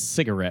late-night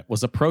cigarette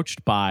was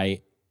approached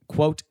by,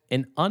 quote,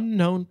 an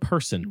unknown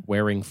person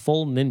wearing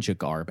full ninja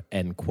garb,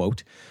 end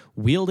quote,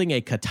 wielding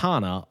a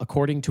katana,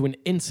 according to an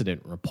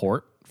incident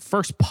report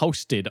first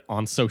posted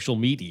on social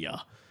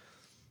media.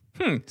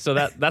 So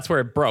that's where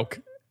it broke.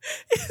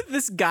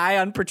 This guy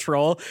on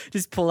patrol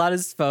just pulled out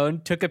his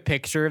phone, took a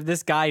picture of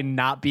this guy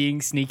not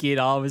being sneaky at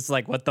all, was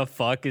like, what the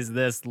fuck is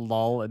this,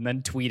 lol, and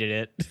then tweeted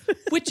it.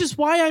 Which is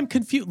why I'm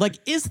confused. Like,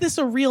 is this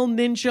a real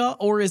ninja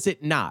or is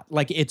it not?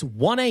 Like, it's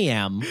 1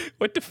 a.m.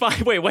 What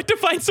defines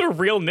a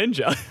real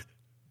ninja?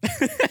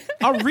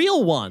 A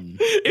real one.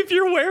 If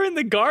you're wearing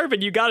the garb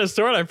and you got a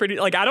sword, I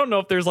don't know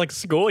if there's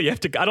school. I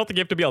don't think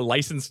you have to be a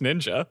licensed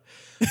ninja.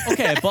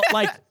 Okay, but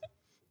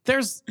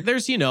there's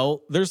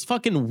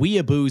fucking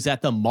weeaboos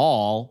at the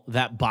mall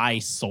that buy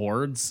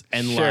swords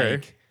and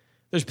Sure.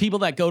 there's people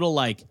that go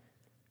to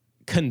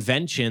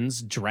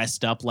conventions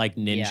dressed up like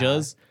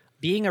ninjas. Yeah.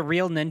 Being a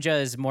real ninja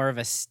is more of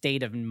a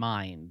state of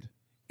mind.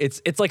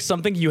 It's like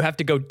something you have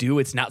to go do.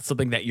 It's not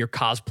something that you're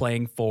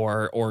cosplaying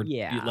for or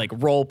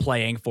role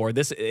playing for.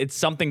 It's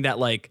something that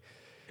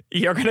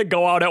You're going to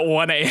go out at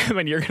 1 a.m.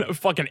 and you're going to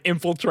fucking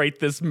infiltrate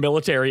this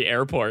military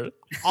airport.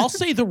 I'll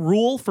say the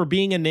rule for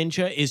being a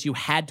ninja is you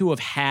had to have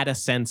had a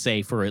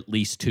sensei for at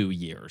least 2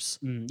 years.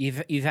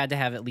 You've had to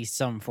have at least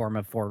some form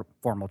of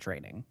formal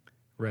training.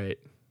 Right.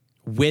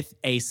 With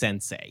a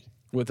sensei.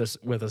 With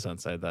a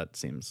sensei, that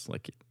seems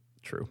like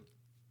true.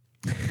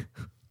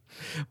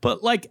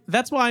 But like,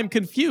 that's why I'm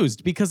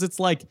confused, because it's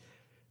like,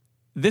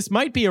 this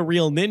might be a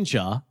real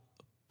ninja,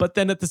 but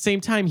then at the same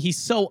time, he's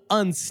so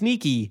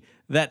unsneaky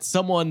that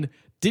someone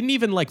didn't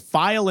even like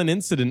file an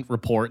incident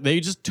report. They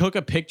just took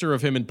a picture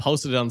of him and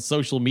posted it on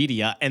social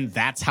media, and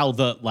that's how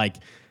it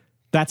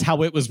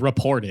was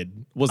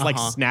reported. Was like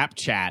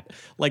Snapchat.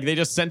 Like they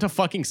just sent a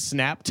fucking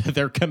snap to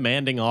their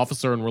commanding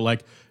officer and were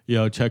like,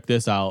 "Yo, check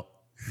this out."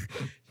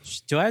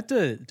 Do I have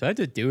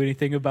to do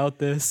anything about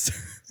this?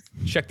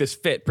 Check this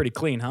fit, pretty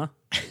clean, huh?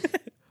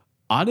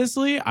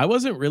 Honestly, I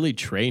wasn't really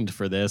trained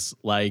for this.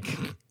 Like,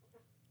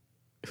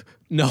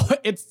 no,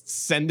 it's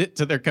send it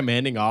to their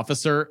commanding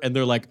officer, and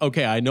they're like,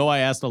 okay, I know I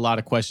asked a lot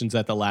of questions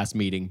at the last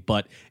meeting,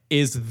 but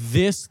is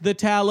this the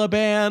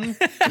Taliban?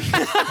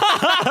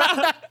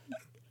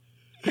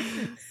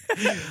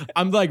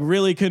 I'm like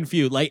really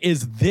confused. Like,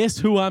 is this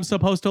who I'm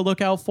supposed to look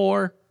out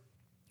for?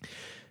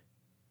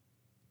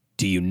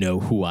 Do you know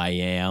who I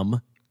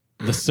am?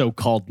 The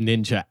so-called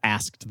ninja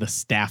asked the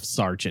staff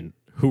sergeant,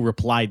 who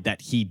replied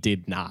that he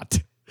did not.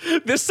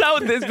 This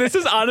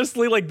is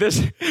honestly like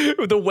this.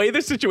 The way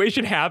this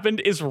situation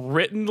happened is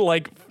written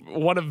like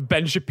one of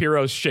Ben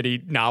Shapiro's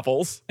shitty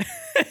novels.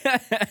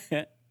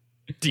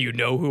 Do you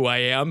know who I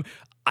am?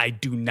 I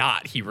do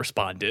not, he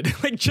responded.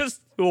 Like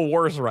just the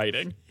worst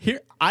writing. Here,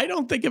 I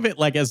don't think of it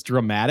like as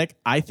dramatic.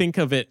 I think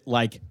of it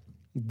like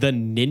the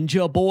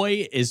ninja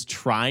boy is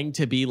trying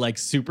to be like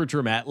super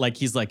dramatic. Like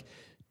he's like,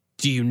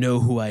 do you know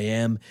who I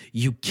am?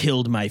 You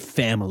killed my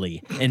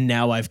family, and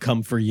now I've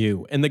come for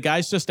you. And the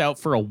guy's just out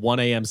for a 1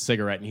 a.m.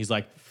 cigarette, and he's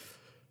like,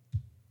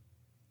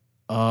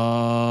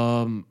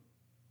 not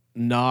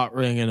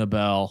ringing a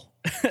bell.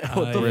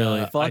 What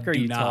the fuck are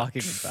you not.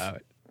 talking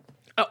about?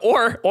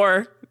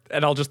 Or,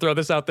 and I'll just throw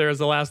this out there as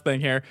the last thing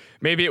here.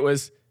 Maybe it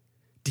was,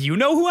 do you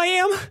know who I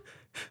am?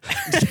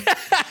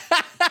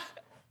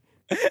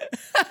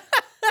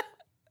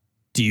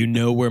 Do you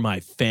know where my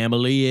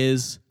family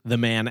is? The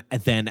man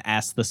then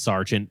asked the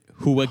sergeant,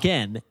 who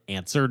again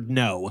answered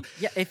no.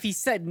 Yeah, if he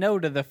said no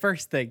to the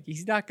first thing,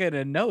 he's not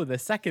gonna know the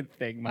second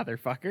thing,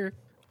 motherfucker.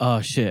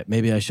 Oh, shit.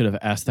 Maybe I should have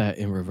asked that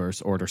in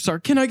reverse order. Sir,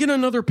 can I get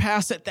another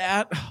pass at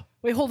that?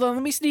 Wait, hold on.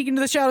 Let me sneak into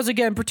the shadows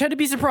again. Pretend to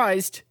be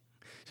surprised.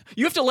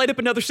 You have to light up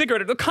another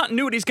cigarette or the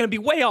continuity is going to be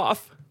way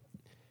off.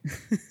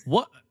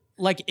 What?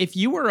 Like, if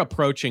you were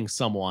approaching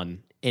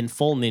someone in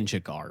full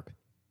ninja garb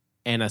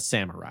and a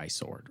samurai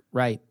sword,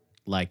 right?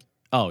 Like,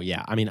 oh,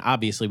 yeah. I mean,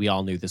 obviously, we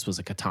all knew this was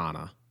a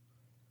katana.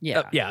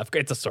 Yeah. Yeah,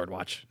 it's a sword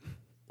watch.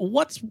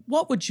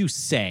 What would you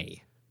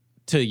say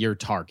to your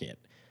target?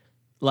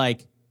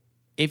 Like,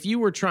 if you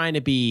were trying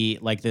to be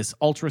like this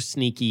ultra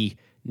sneaky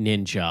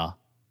ninja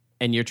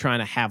and you're trying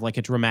to have like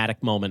a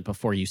dramatic moment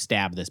before you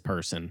stab this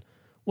person,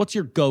 what's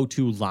your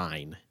go-to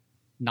line?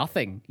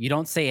 Nothing. You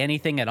don't say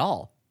anything at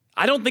all.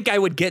 I don't think I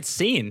would get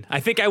seen. I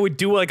think I would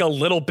do like a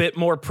little bit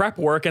more prep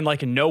work and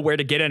like know where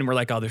to get in. And we're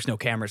like, oh, there's no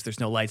cameras. There's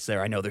no lights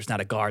there. I know there's not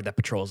a guard that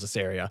patrols this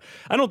area.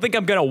 I don't think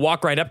I'm going to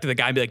walk right up to the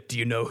guy and be like, do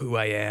you know who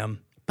I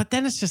am? But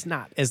then it's just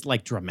not as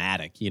like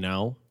dramatic, you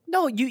know?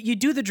 No, you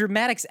do the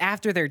dramatics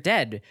after they're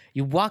dead.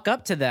 You walk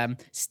up to them,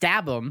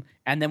 stab them,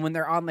 and then when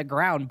they're on the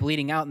ground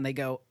bleeding out and they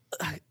go,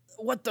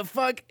 what the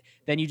fuck?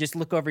 Then you just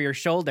look over your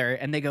shoulder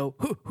and they go,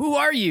 who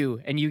are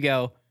you? And you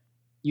go,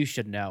 you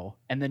should know.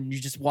 And then you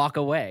just walk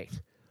away.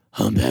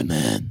 I'm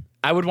Batman.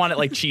 I would want it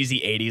like cheesy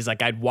 80s.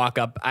 Like I'd walk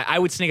up, I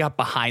would sneak up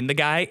behind the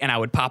guy and I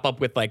would pop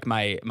up with like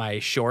my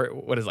short,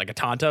 what is it, like a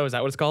Tonto? Is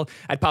that what it's called?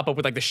 I'd pop up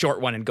with like the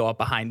short one and go up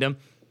behind him.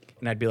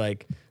 And I'd be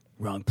like,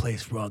 wrong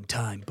place, wrong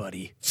time,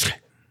 buddy.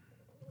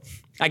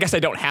 I guess I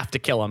don't have to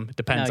kill him. It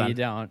depends on. No, you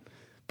don't.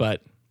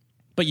 But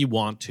you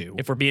want to.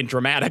 if we're being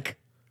dramatic,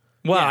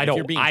 well, Yeah, I if you're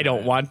don't. being I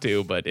don't dramatic. want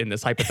to. But in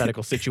this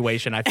hypothetical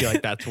situation, I feel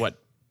like that's what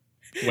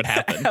would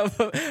happen.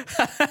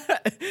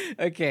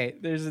 Okay,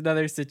 there's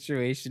another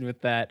situation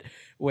with that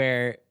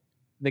where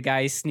the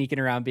guy's sneaking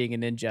around being a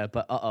ninja,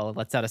 but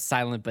lets out a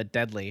silent but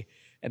deadly.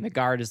 And the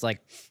guard is like,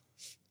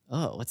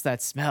 oh, what's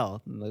that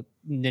smell? And the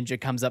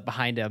ninja comes up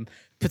behind him,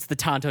 puts the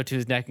Tonto to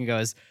his neck and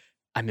goes,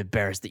 I'm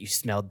embarrassed that you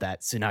smelled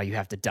that, so now you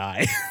have to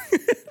die.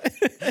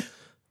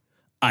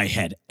 I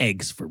had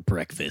eggs for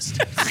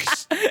breakfast.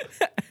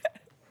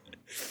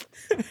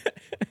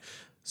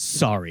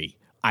 Sorry,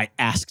 I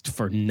asked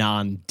for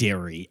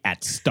non-dairy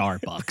at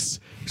Starbucks.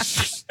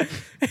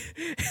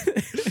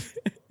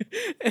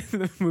 And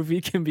the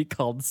movie can be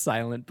called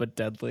Silent but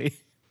Deadly.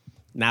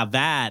 Now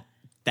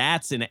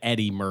that's an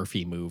Eddie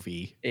Murphy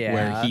movie Yeah.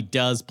 where he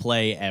does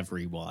play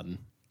everyone.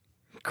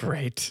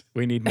 Great.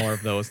 We need more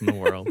of those in the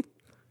world.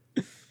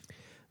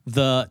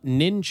 The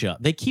ninja,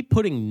 they keep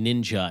putting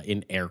ninja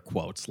in air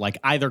quotes. Like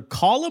either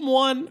call him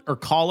one or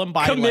call him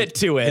by Commit like,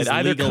 to it. his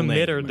Either legal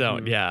commit name. or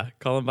don't. Yeah.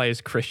 Call him by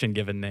his Christian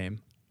given name.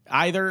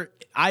 Either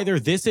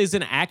this is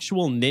an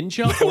actual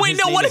ninja. Or Wait, his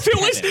no. name What is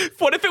if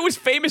Kevin. it was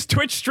famous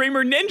Twitch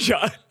streamer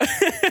Ninja?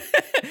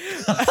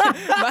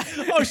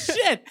 Oh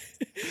shit!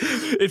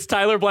 It's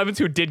Tyler Blevins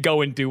who did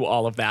go and do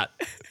all of that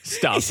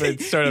stuff.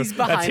 It's sort of He's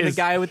behind that's the his,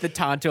 guy with the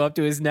Tonto up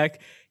to his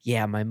neck.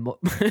 Yeah,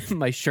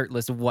 my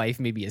shirtless wife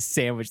made me a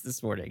sandwich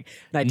this morning.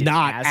 And I didn't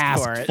Not ask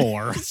asked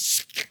for it.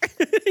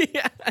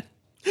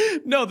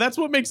 for. No, that's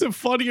what makes it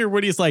funnier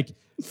when he's like,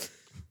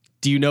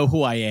 "Do you know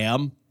who I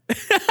am?" And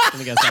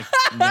the guy's like,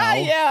 "No."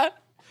 Yeah.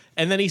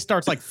 And then he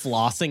starts like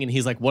flossing, and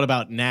he's like, "What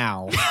about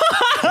now? Do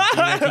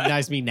you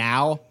recognize me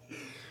now?"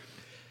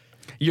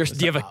 do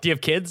you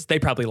have kids? They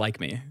probably like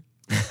me.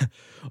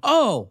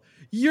 Oh,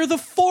 you're the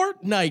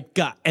Fortnite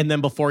guy. And then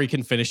before he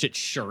can finish it,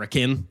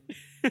 shuriken.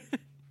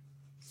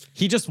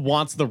 He just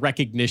wants the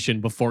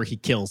recognition before he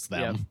kills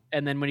them. Yep.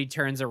 And then when he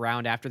turns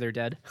around after they're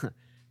dead,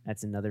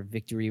 that's another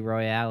victory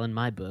royale in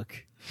my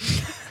book.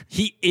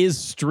 He is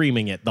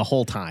streaming it the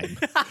whole time.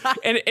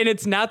 And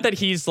it's not that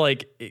he's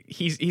like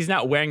he's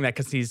not wearing that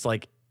because he's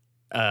like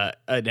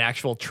an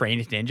actual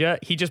trained ninja.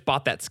 He just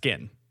bought that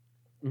skin.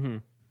 Mm-hmm.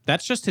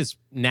 That's just his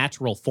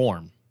natural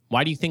form.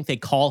 Why do you think they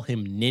call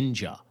him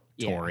Ninja,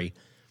 Tori?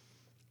 Yeah.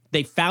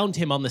 They found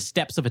him on the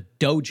steps of a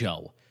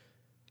dojo.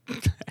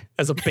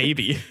 As a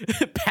baby.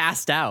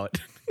 Passed out.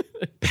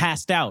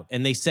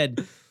 And they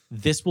said,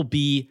 this will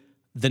be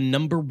the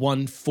 #1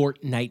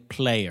 Fortnite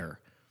player.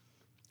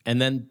 And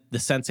then the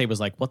sensei was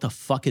like, what the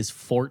fuck is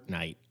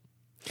Fortnite?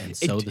 And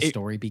so the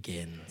story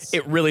begins.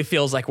 It really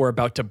feels like we're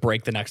about to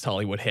break the next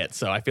Hollywood hit.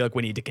 So I feel like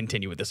we need to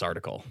continue with this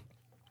article.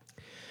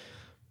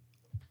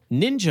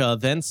 Ninja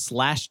then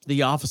slashed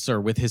the officer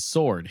with his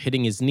sword,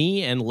 hitting his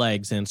knee and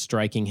legs and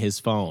striking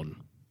his phone.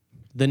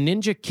 The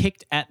ninja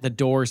kicked at the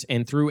doors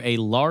and threw a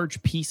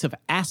large piece of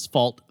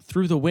asphalt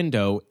through the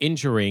window,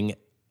 injuring,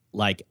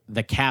 like,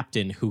 the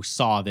captain who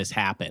saw this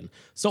happen.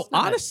 So,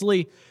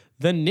 honestly,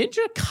 the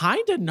ninja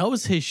kind of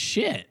knows his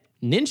shit.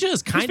 Ninja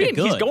is kind of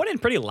good. He's going in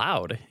pretty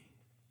loud.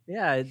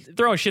 Yeah.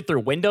 Throwing shit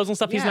through windows and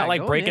stuff. He's not,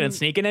 like, breaking and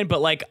sneaking in,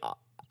 but, like,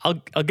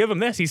 I'll give him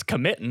this. He's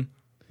committing.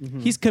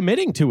 Mm-hmm. He's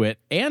committing to it,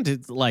 and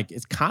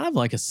it's kind of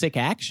like a sick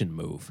action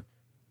move.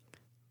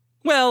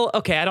 Well,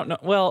 okay, I don't know.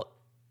 Well,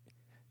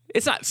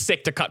 it's not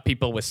sick to cut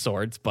people with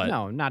swords, but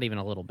No, not even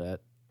a little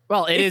bit.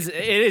 Well, it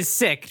is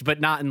sick,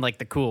 but not in like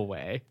the cool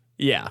way.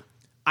 yeah.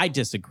 I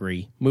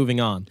disagree. Moving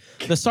on.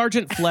 The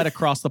sergeant fled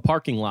across the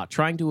parking lot,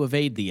 trying to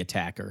evade the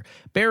attacker,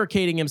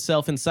 barricading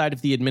himself inside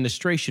of the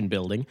administration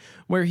building,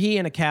 where he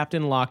and a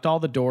captain locked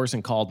all the doors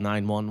and called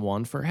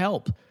 911 for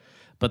help.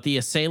 But the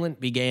assailant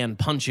began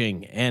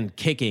punching and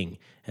kicking,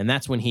 and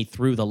that's when he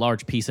threw the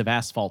large piece of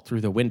asphalt through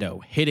the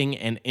window, hitting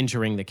and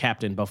injuring the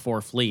captain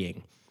before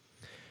fleeing.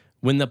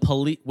 When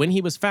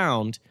he was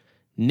found,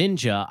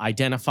 Ninja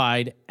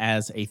identified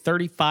as a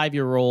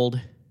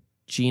 35-year-old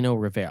Gino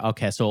Rivera.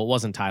 Okay, so it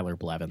wasn't Tyler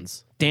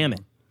Blevins. Damn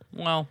it.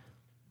 Well,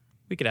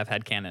 we could have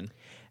headcanon.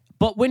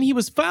 But when he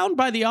was found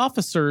by the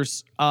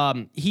officers,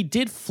 he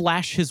did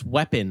flash his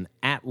weapon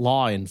at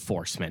law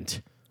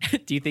enforcement.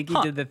 Do you think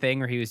he did the thing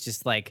where he was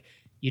just like,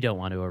 you don't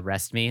want to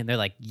arrest me? And they're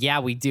like, yeah,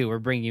 we do. We're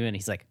bringing you in.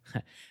 He's like,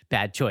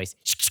 bad choice.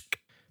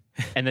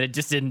 And then it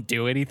just didn't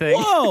do anything.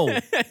 Whoa!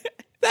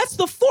 That's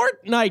the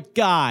Fortnite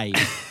guy.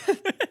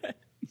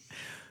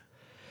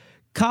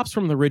 Cops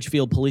from the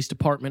Ridgefield Police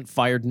Department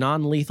fired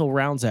non-lethal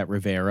rounds at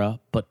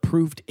Rivera, but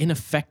proved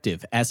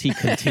ineffective as he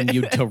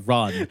continued to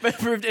run. But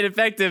proved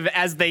ineffective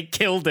as they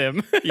killed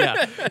him.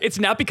 Yeah. It's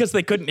not because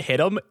they couldn't hit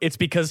him. It's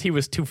because he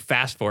was too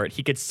fast for it.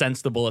 He could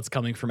sense the bullets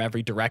coming from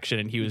every direction,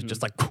 and he was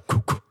just like...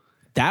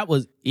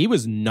 He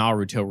was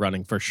Naruto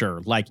running for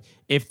sure. Like,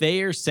 if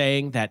they are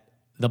saying that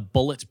the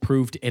bullets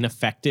proved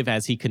ineffective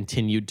as he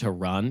continued to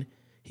run,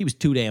 he was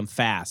too damn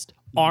fast.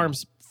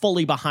 Arms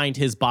fully behind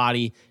his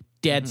body,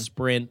 dead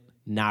sprint,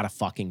 not a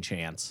fucking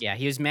chance. Yeah,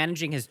 he was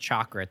managing his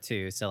chakra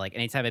too. So like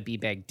anytime a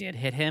B-bag did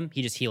hit him,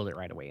 he just healed it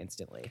right away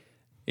instantly.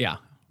 Yeah.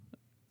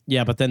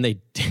 Yeah, but then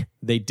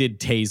they did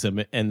tase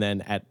him, and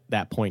then at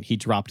that point he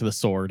dropped the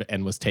sword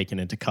and was taken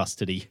into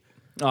custody.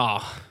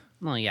 Oh,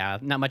 Well, yeah,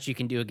 not much you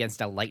can do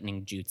against a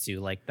lightning jutsu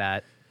like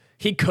that.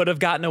 he could have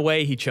gotten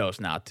away. He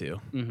chose not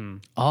to.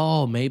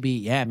 Oh,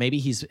 maybe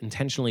he's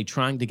intentionally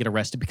trying to get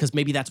arrested because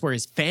maybe that's where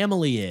his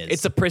family is.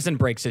 It's a prison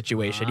break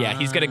situation. Yeah,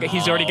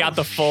 he's already got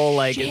the full,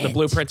 like, the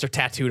blueprints are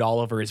tattooed all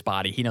over his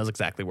body. He knows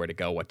exactly where to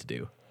go, what to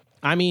do.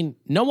 I mean,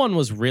 no one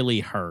was really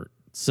hurt,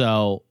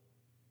 so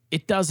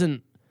it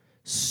doesn't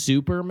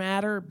super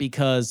matter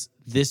because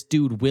this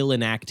dude will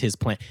enact his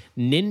plan.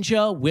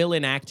 Ninja will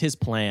enact his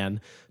plan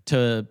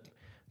to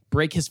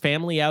break his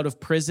family out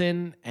of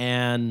prison,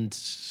 and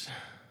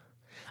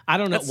I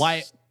don't know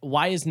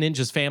why is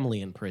Ninja's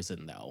family in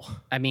prison though?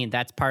 I mean,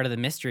 that's part of the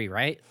mystery,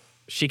 right?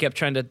 She kept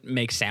trying to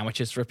make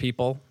sandwiches for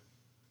people,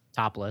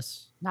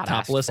 Topless. Not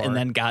topless, asked and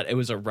for. then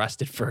was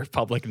arrested for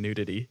public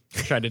nudity,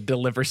 trying to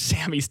deliver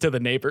Sammys to the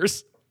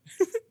neighbors.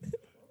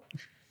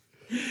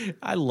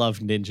 I love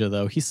Ninja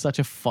though. He's such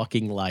a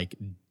fucking like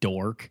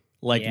dork.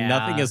 Like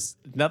Yeah.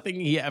 nothing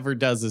he ever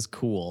does is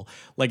cool.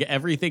 Like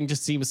everything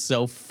just seems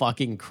so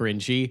fucking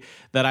cringy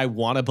that I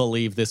want to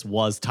believe this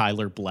was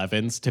Tyler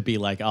Blevins to be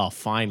like, oh,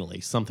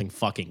 finally something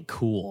fucking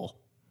cool.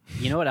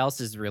 You know what else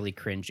is really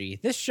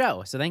cringy? This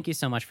show. So thank you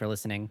so much for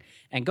listening.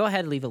 And go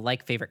ahead, leave a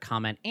like, favorite,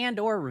 comment, and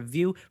or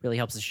review. Really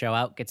helps the show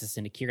out, gets us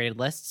into curated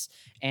lists,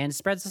 and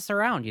spreads us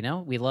around, you know?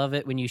 We love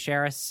it when you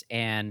share us.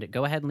 And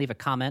go ahead and leave a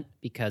comment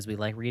because we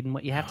like reading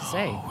what you have to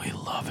say. We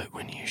love it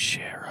when you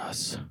share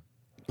us.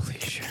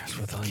 Please share us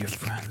with all your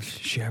friends.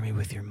 Share me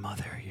with your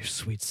mother, your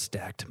sweet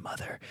stacked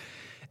mother.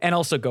 And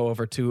also go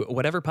over to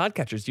whatever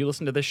podcatchers you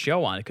listen to this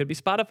show on. It could be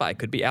Spotify, it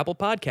could be Apple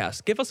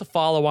Podcasts. Give us a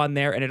follow on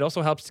there, and it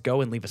also helps to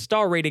go and leave a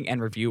star rating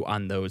and review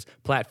on those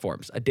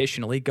platforms.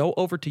 Additionally, go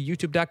over to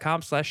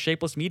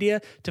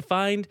youtube.com/shapelessmedia to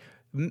find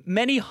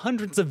many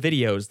hundreds of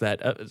videos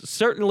that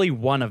certainly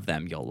one of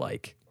them you'll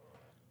like.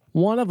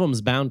 One of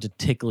them's bound to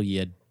tickle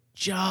you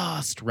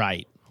just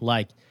right.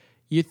 Like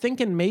you're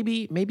thinking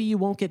maybe you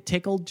won't get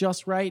tickled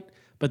just right,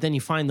 but then you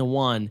find the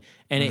one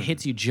and it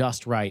hits you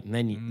just right, and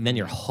then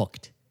you're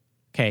hooked.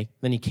 Okay,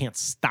 then you can't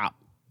stop.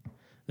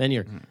 Then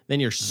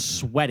you're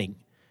sweating.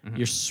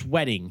 You're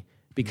sweating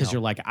because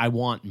you're like, I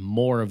want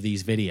more of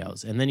these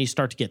videos. And then you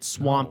start to get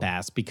swamp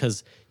ass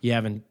because you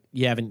haven't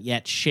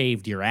yet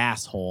shaved your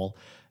asshole.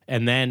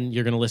 And then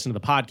you're going to listen to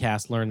the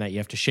podcast, learn that you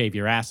have to shave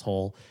your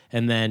asshole,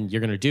 and then you're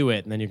going to do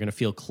it, and then you're going to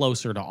feel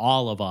closer to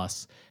all of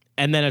us.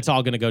 And then it's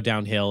all going to go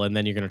downhill, and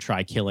then you're going to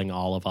try killing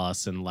all of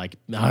us and like,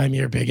 I'm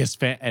your biggest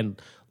fan. And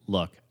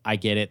look, I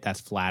get it. That's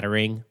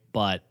flattering,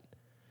 but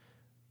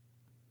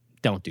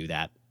don't do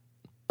that.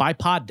 Buy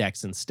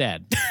Poddex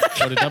instead.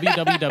 Go to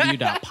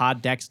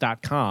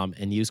www.poddex.com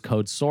and use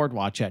code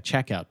SWORDWATCH at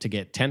checkout to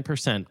get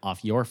 10%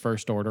 off your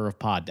first order of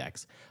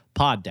Poddex.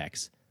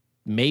 Poddex.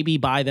 Maybe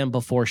buy them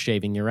before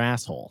shaving your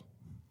asshole.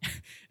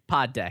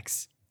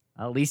 Poddex.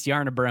 At least you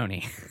aren't a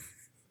brony.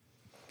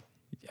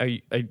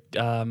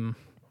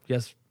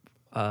 Yes,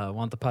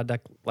 want the pod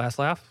deck last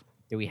laugh?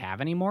 Do we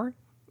have any more?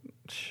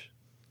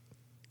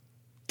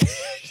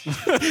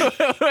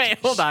 Wait,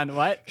 hold on.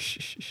 What?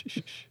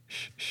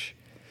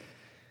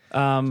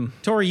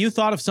 Tori, you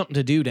thought of something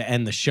to do to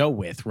end the show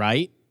with,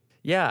 right?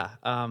 Yeah.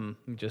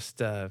 Just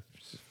grab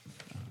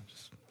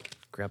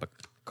a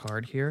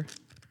card here.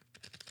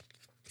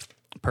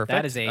 Perfect.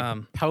 That is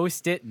a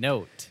post-it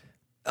note.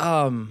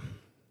 Have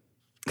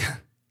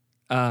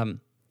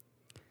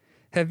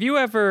you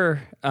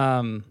ever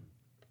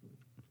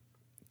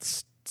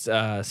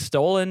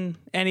stolen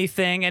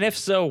anything? And if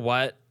so,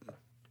 what?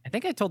 I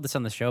think I told this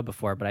on the show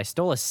before, but I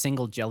stole a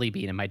single jelly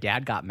bean and my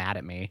dad got mad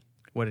at me.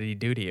 What did he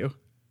do to you?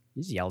 He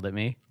just yelled at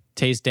me.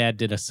 Tay's dad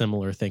did a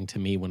similar thing to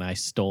me when I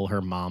stole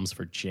her mom's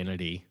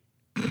virginity.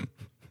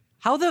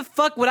 How the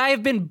fuck would I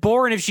have been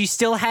born if she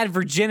still had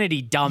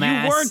virginity,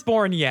 dumbass? You weren't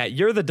born yet.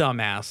 You're the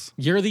dumbass.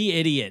 You're the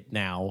idiot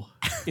now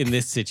in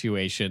this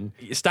situation.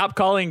 Stop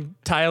calling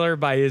Tyler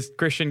by his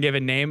Christian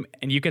given name,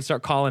 and you can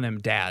start calling him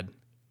Dad.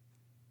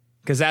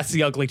 Because that's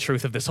the ugly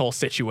truth of this whole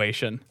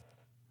situation.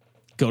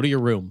 Go to your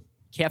room.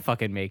 Can't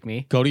fucking make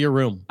me. Go to your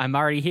room. I'm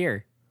already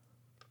here.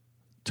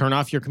 Turn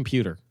off your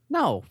computer.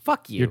 No,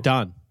 fuck you. You're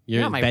done.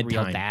 You're not my bedtime.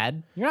 real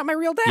dad. You're not my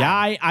real dad.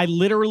 Yeah, I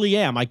literally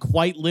am. I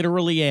quite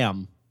literally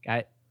am.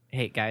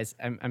 Hey guys,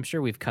 I'm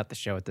sure we've cut the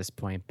show at this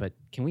point, but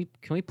can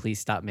we please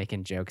stop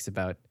making jokes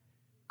about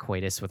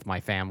coitus with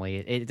my family?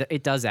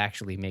 It does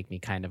actually make me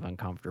kind of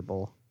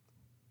uncomfortable.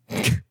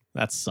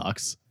 That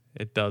sucks.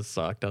 It does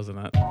suck, doesn't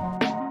it?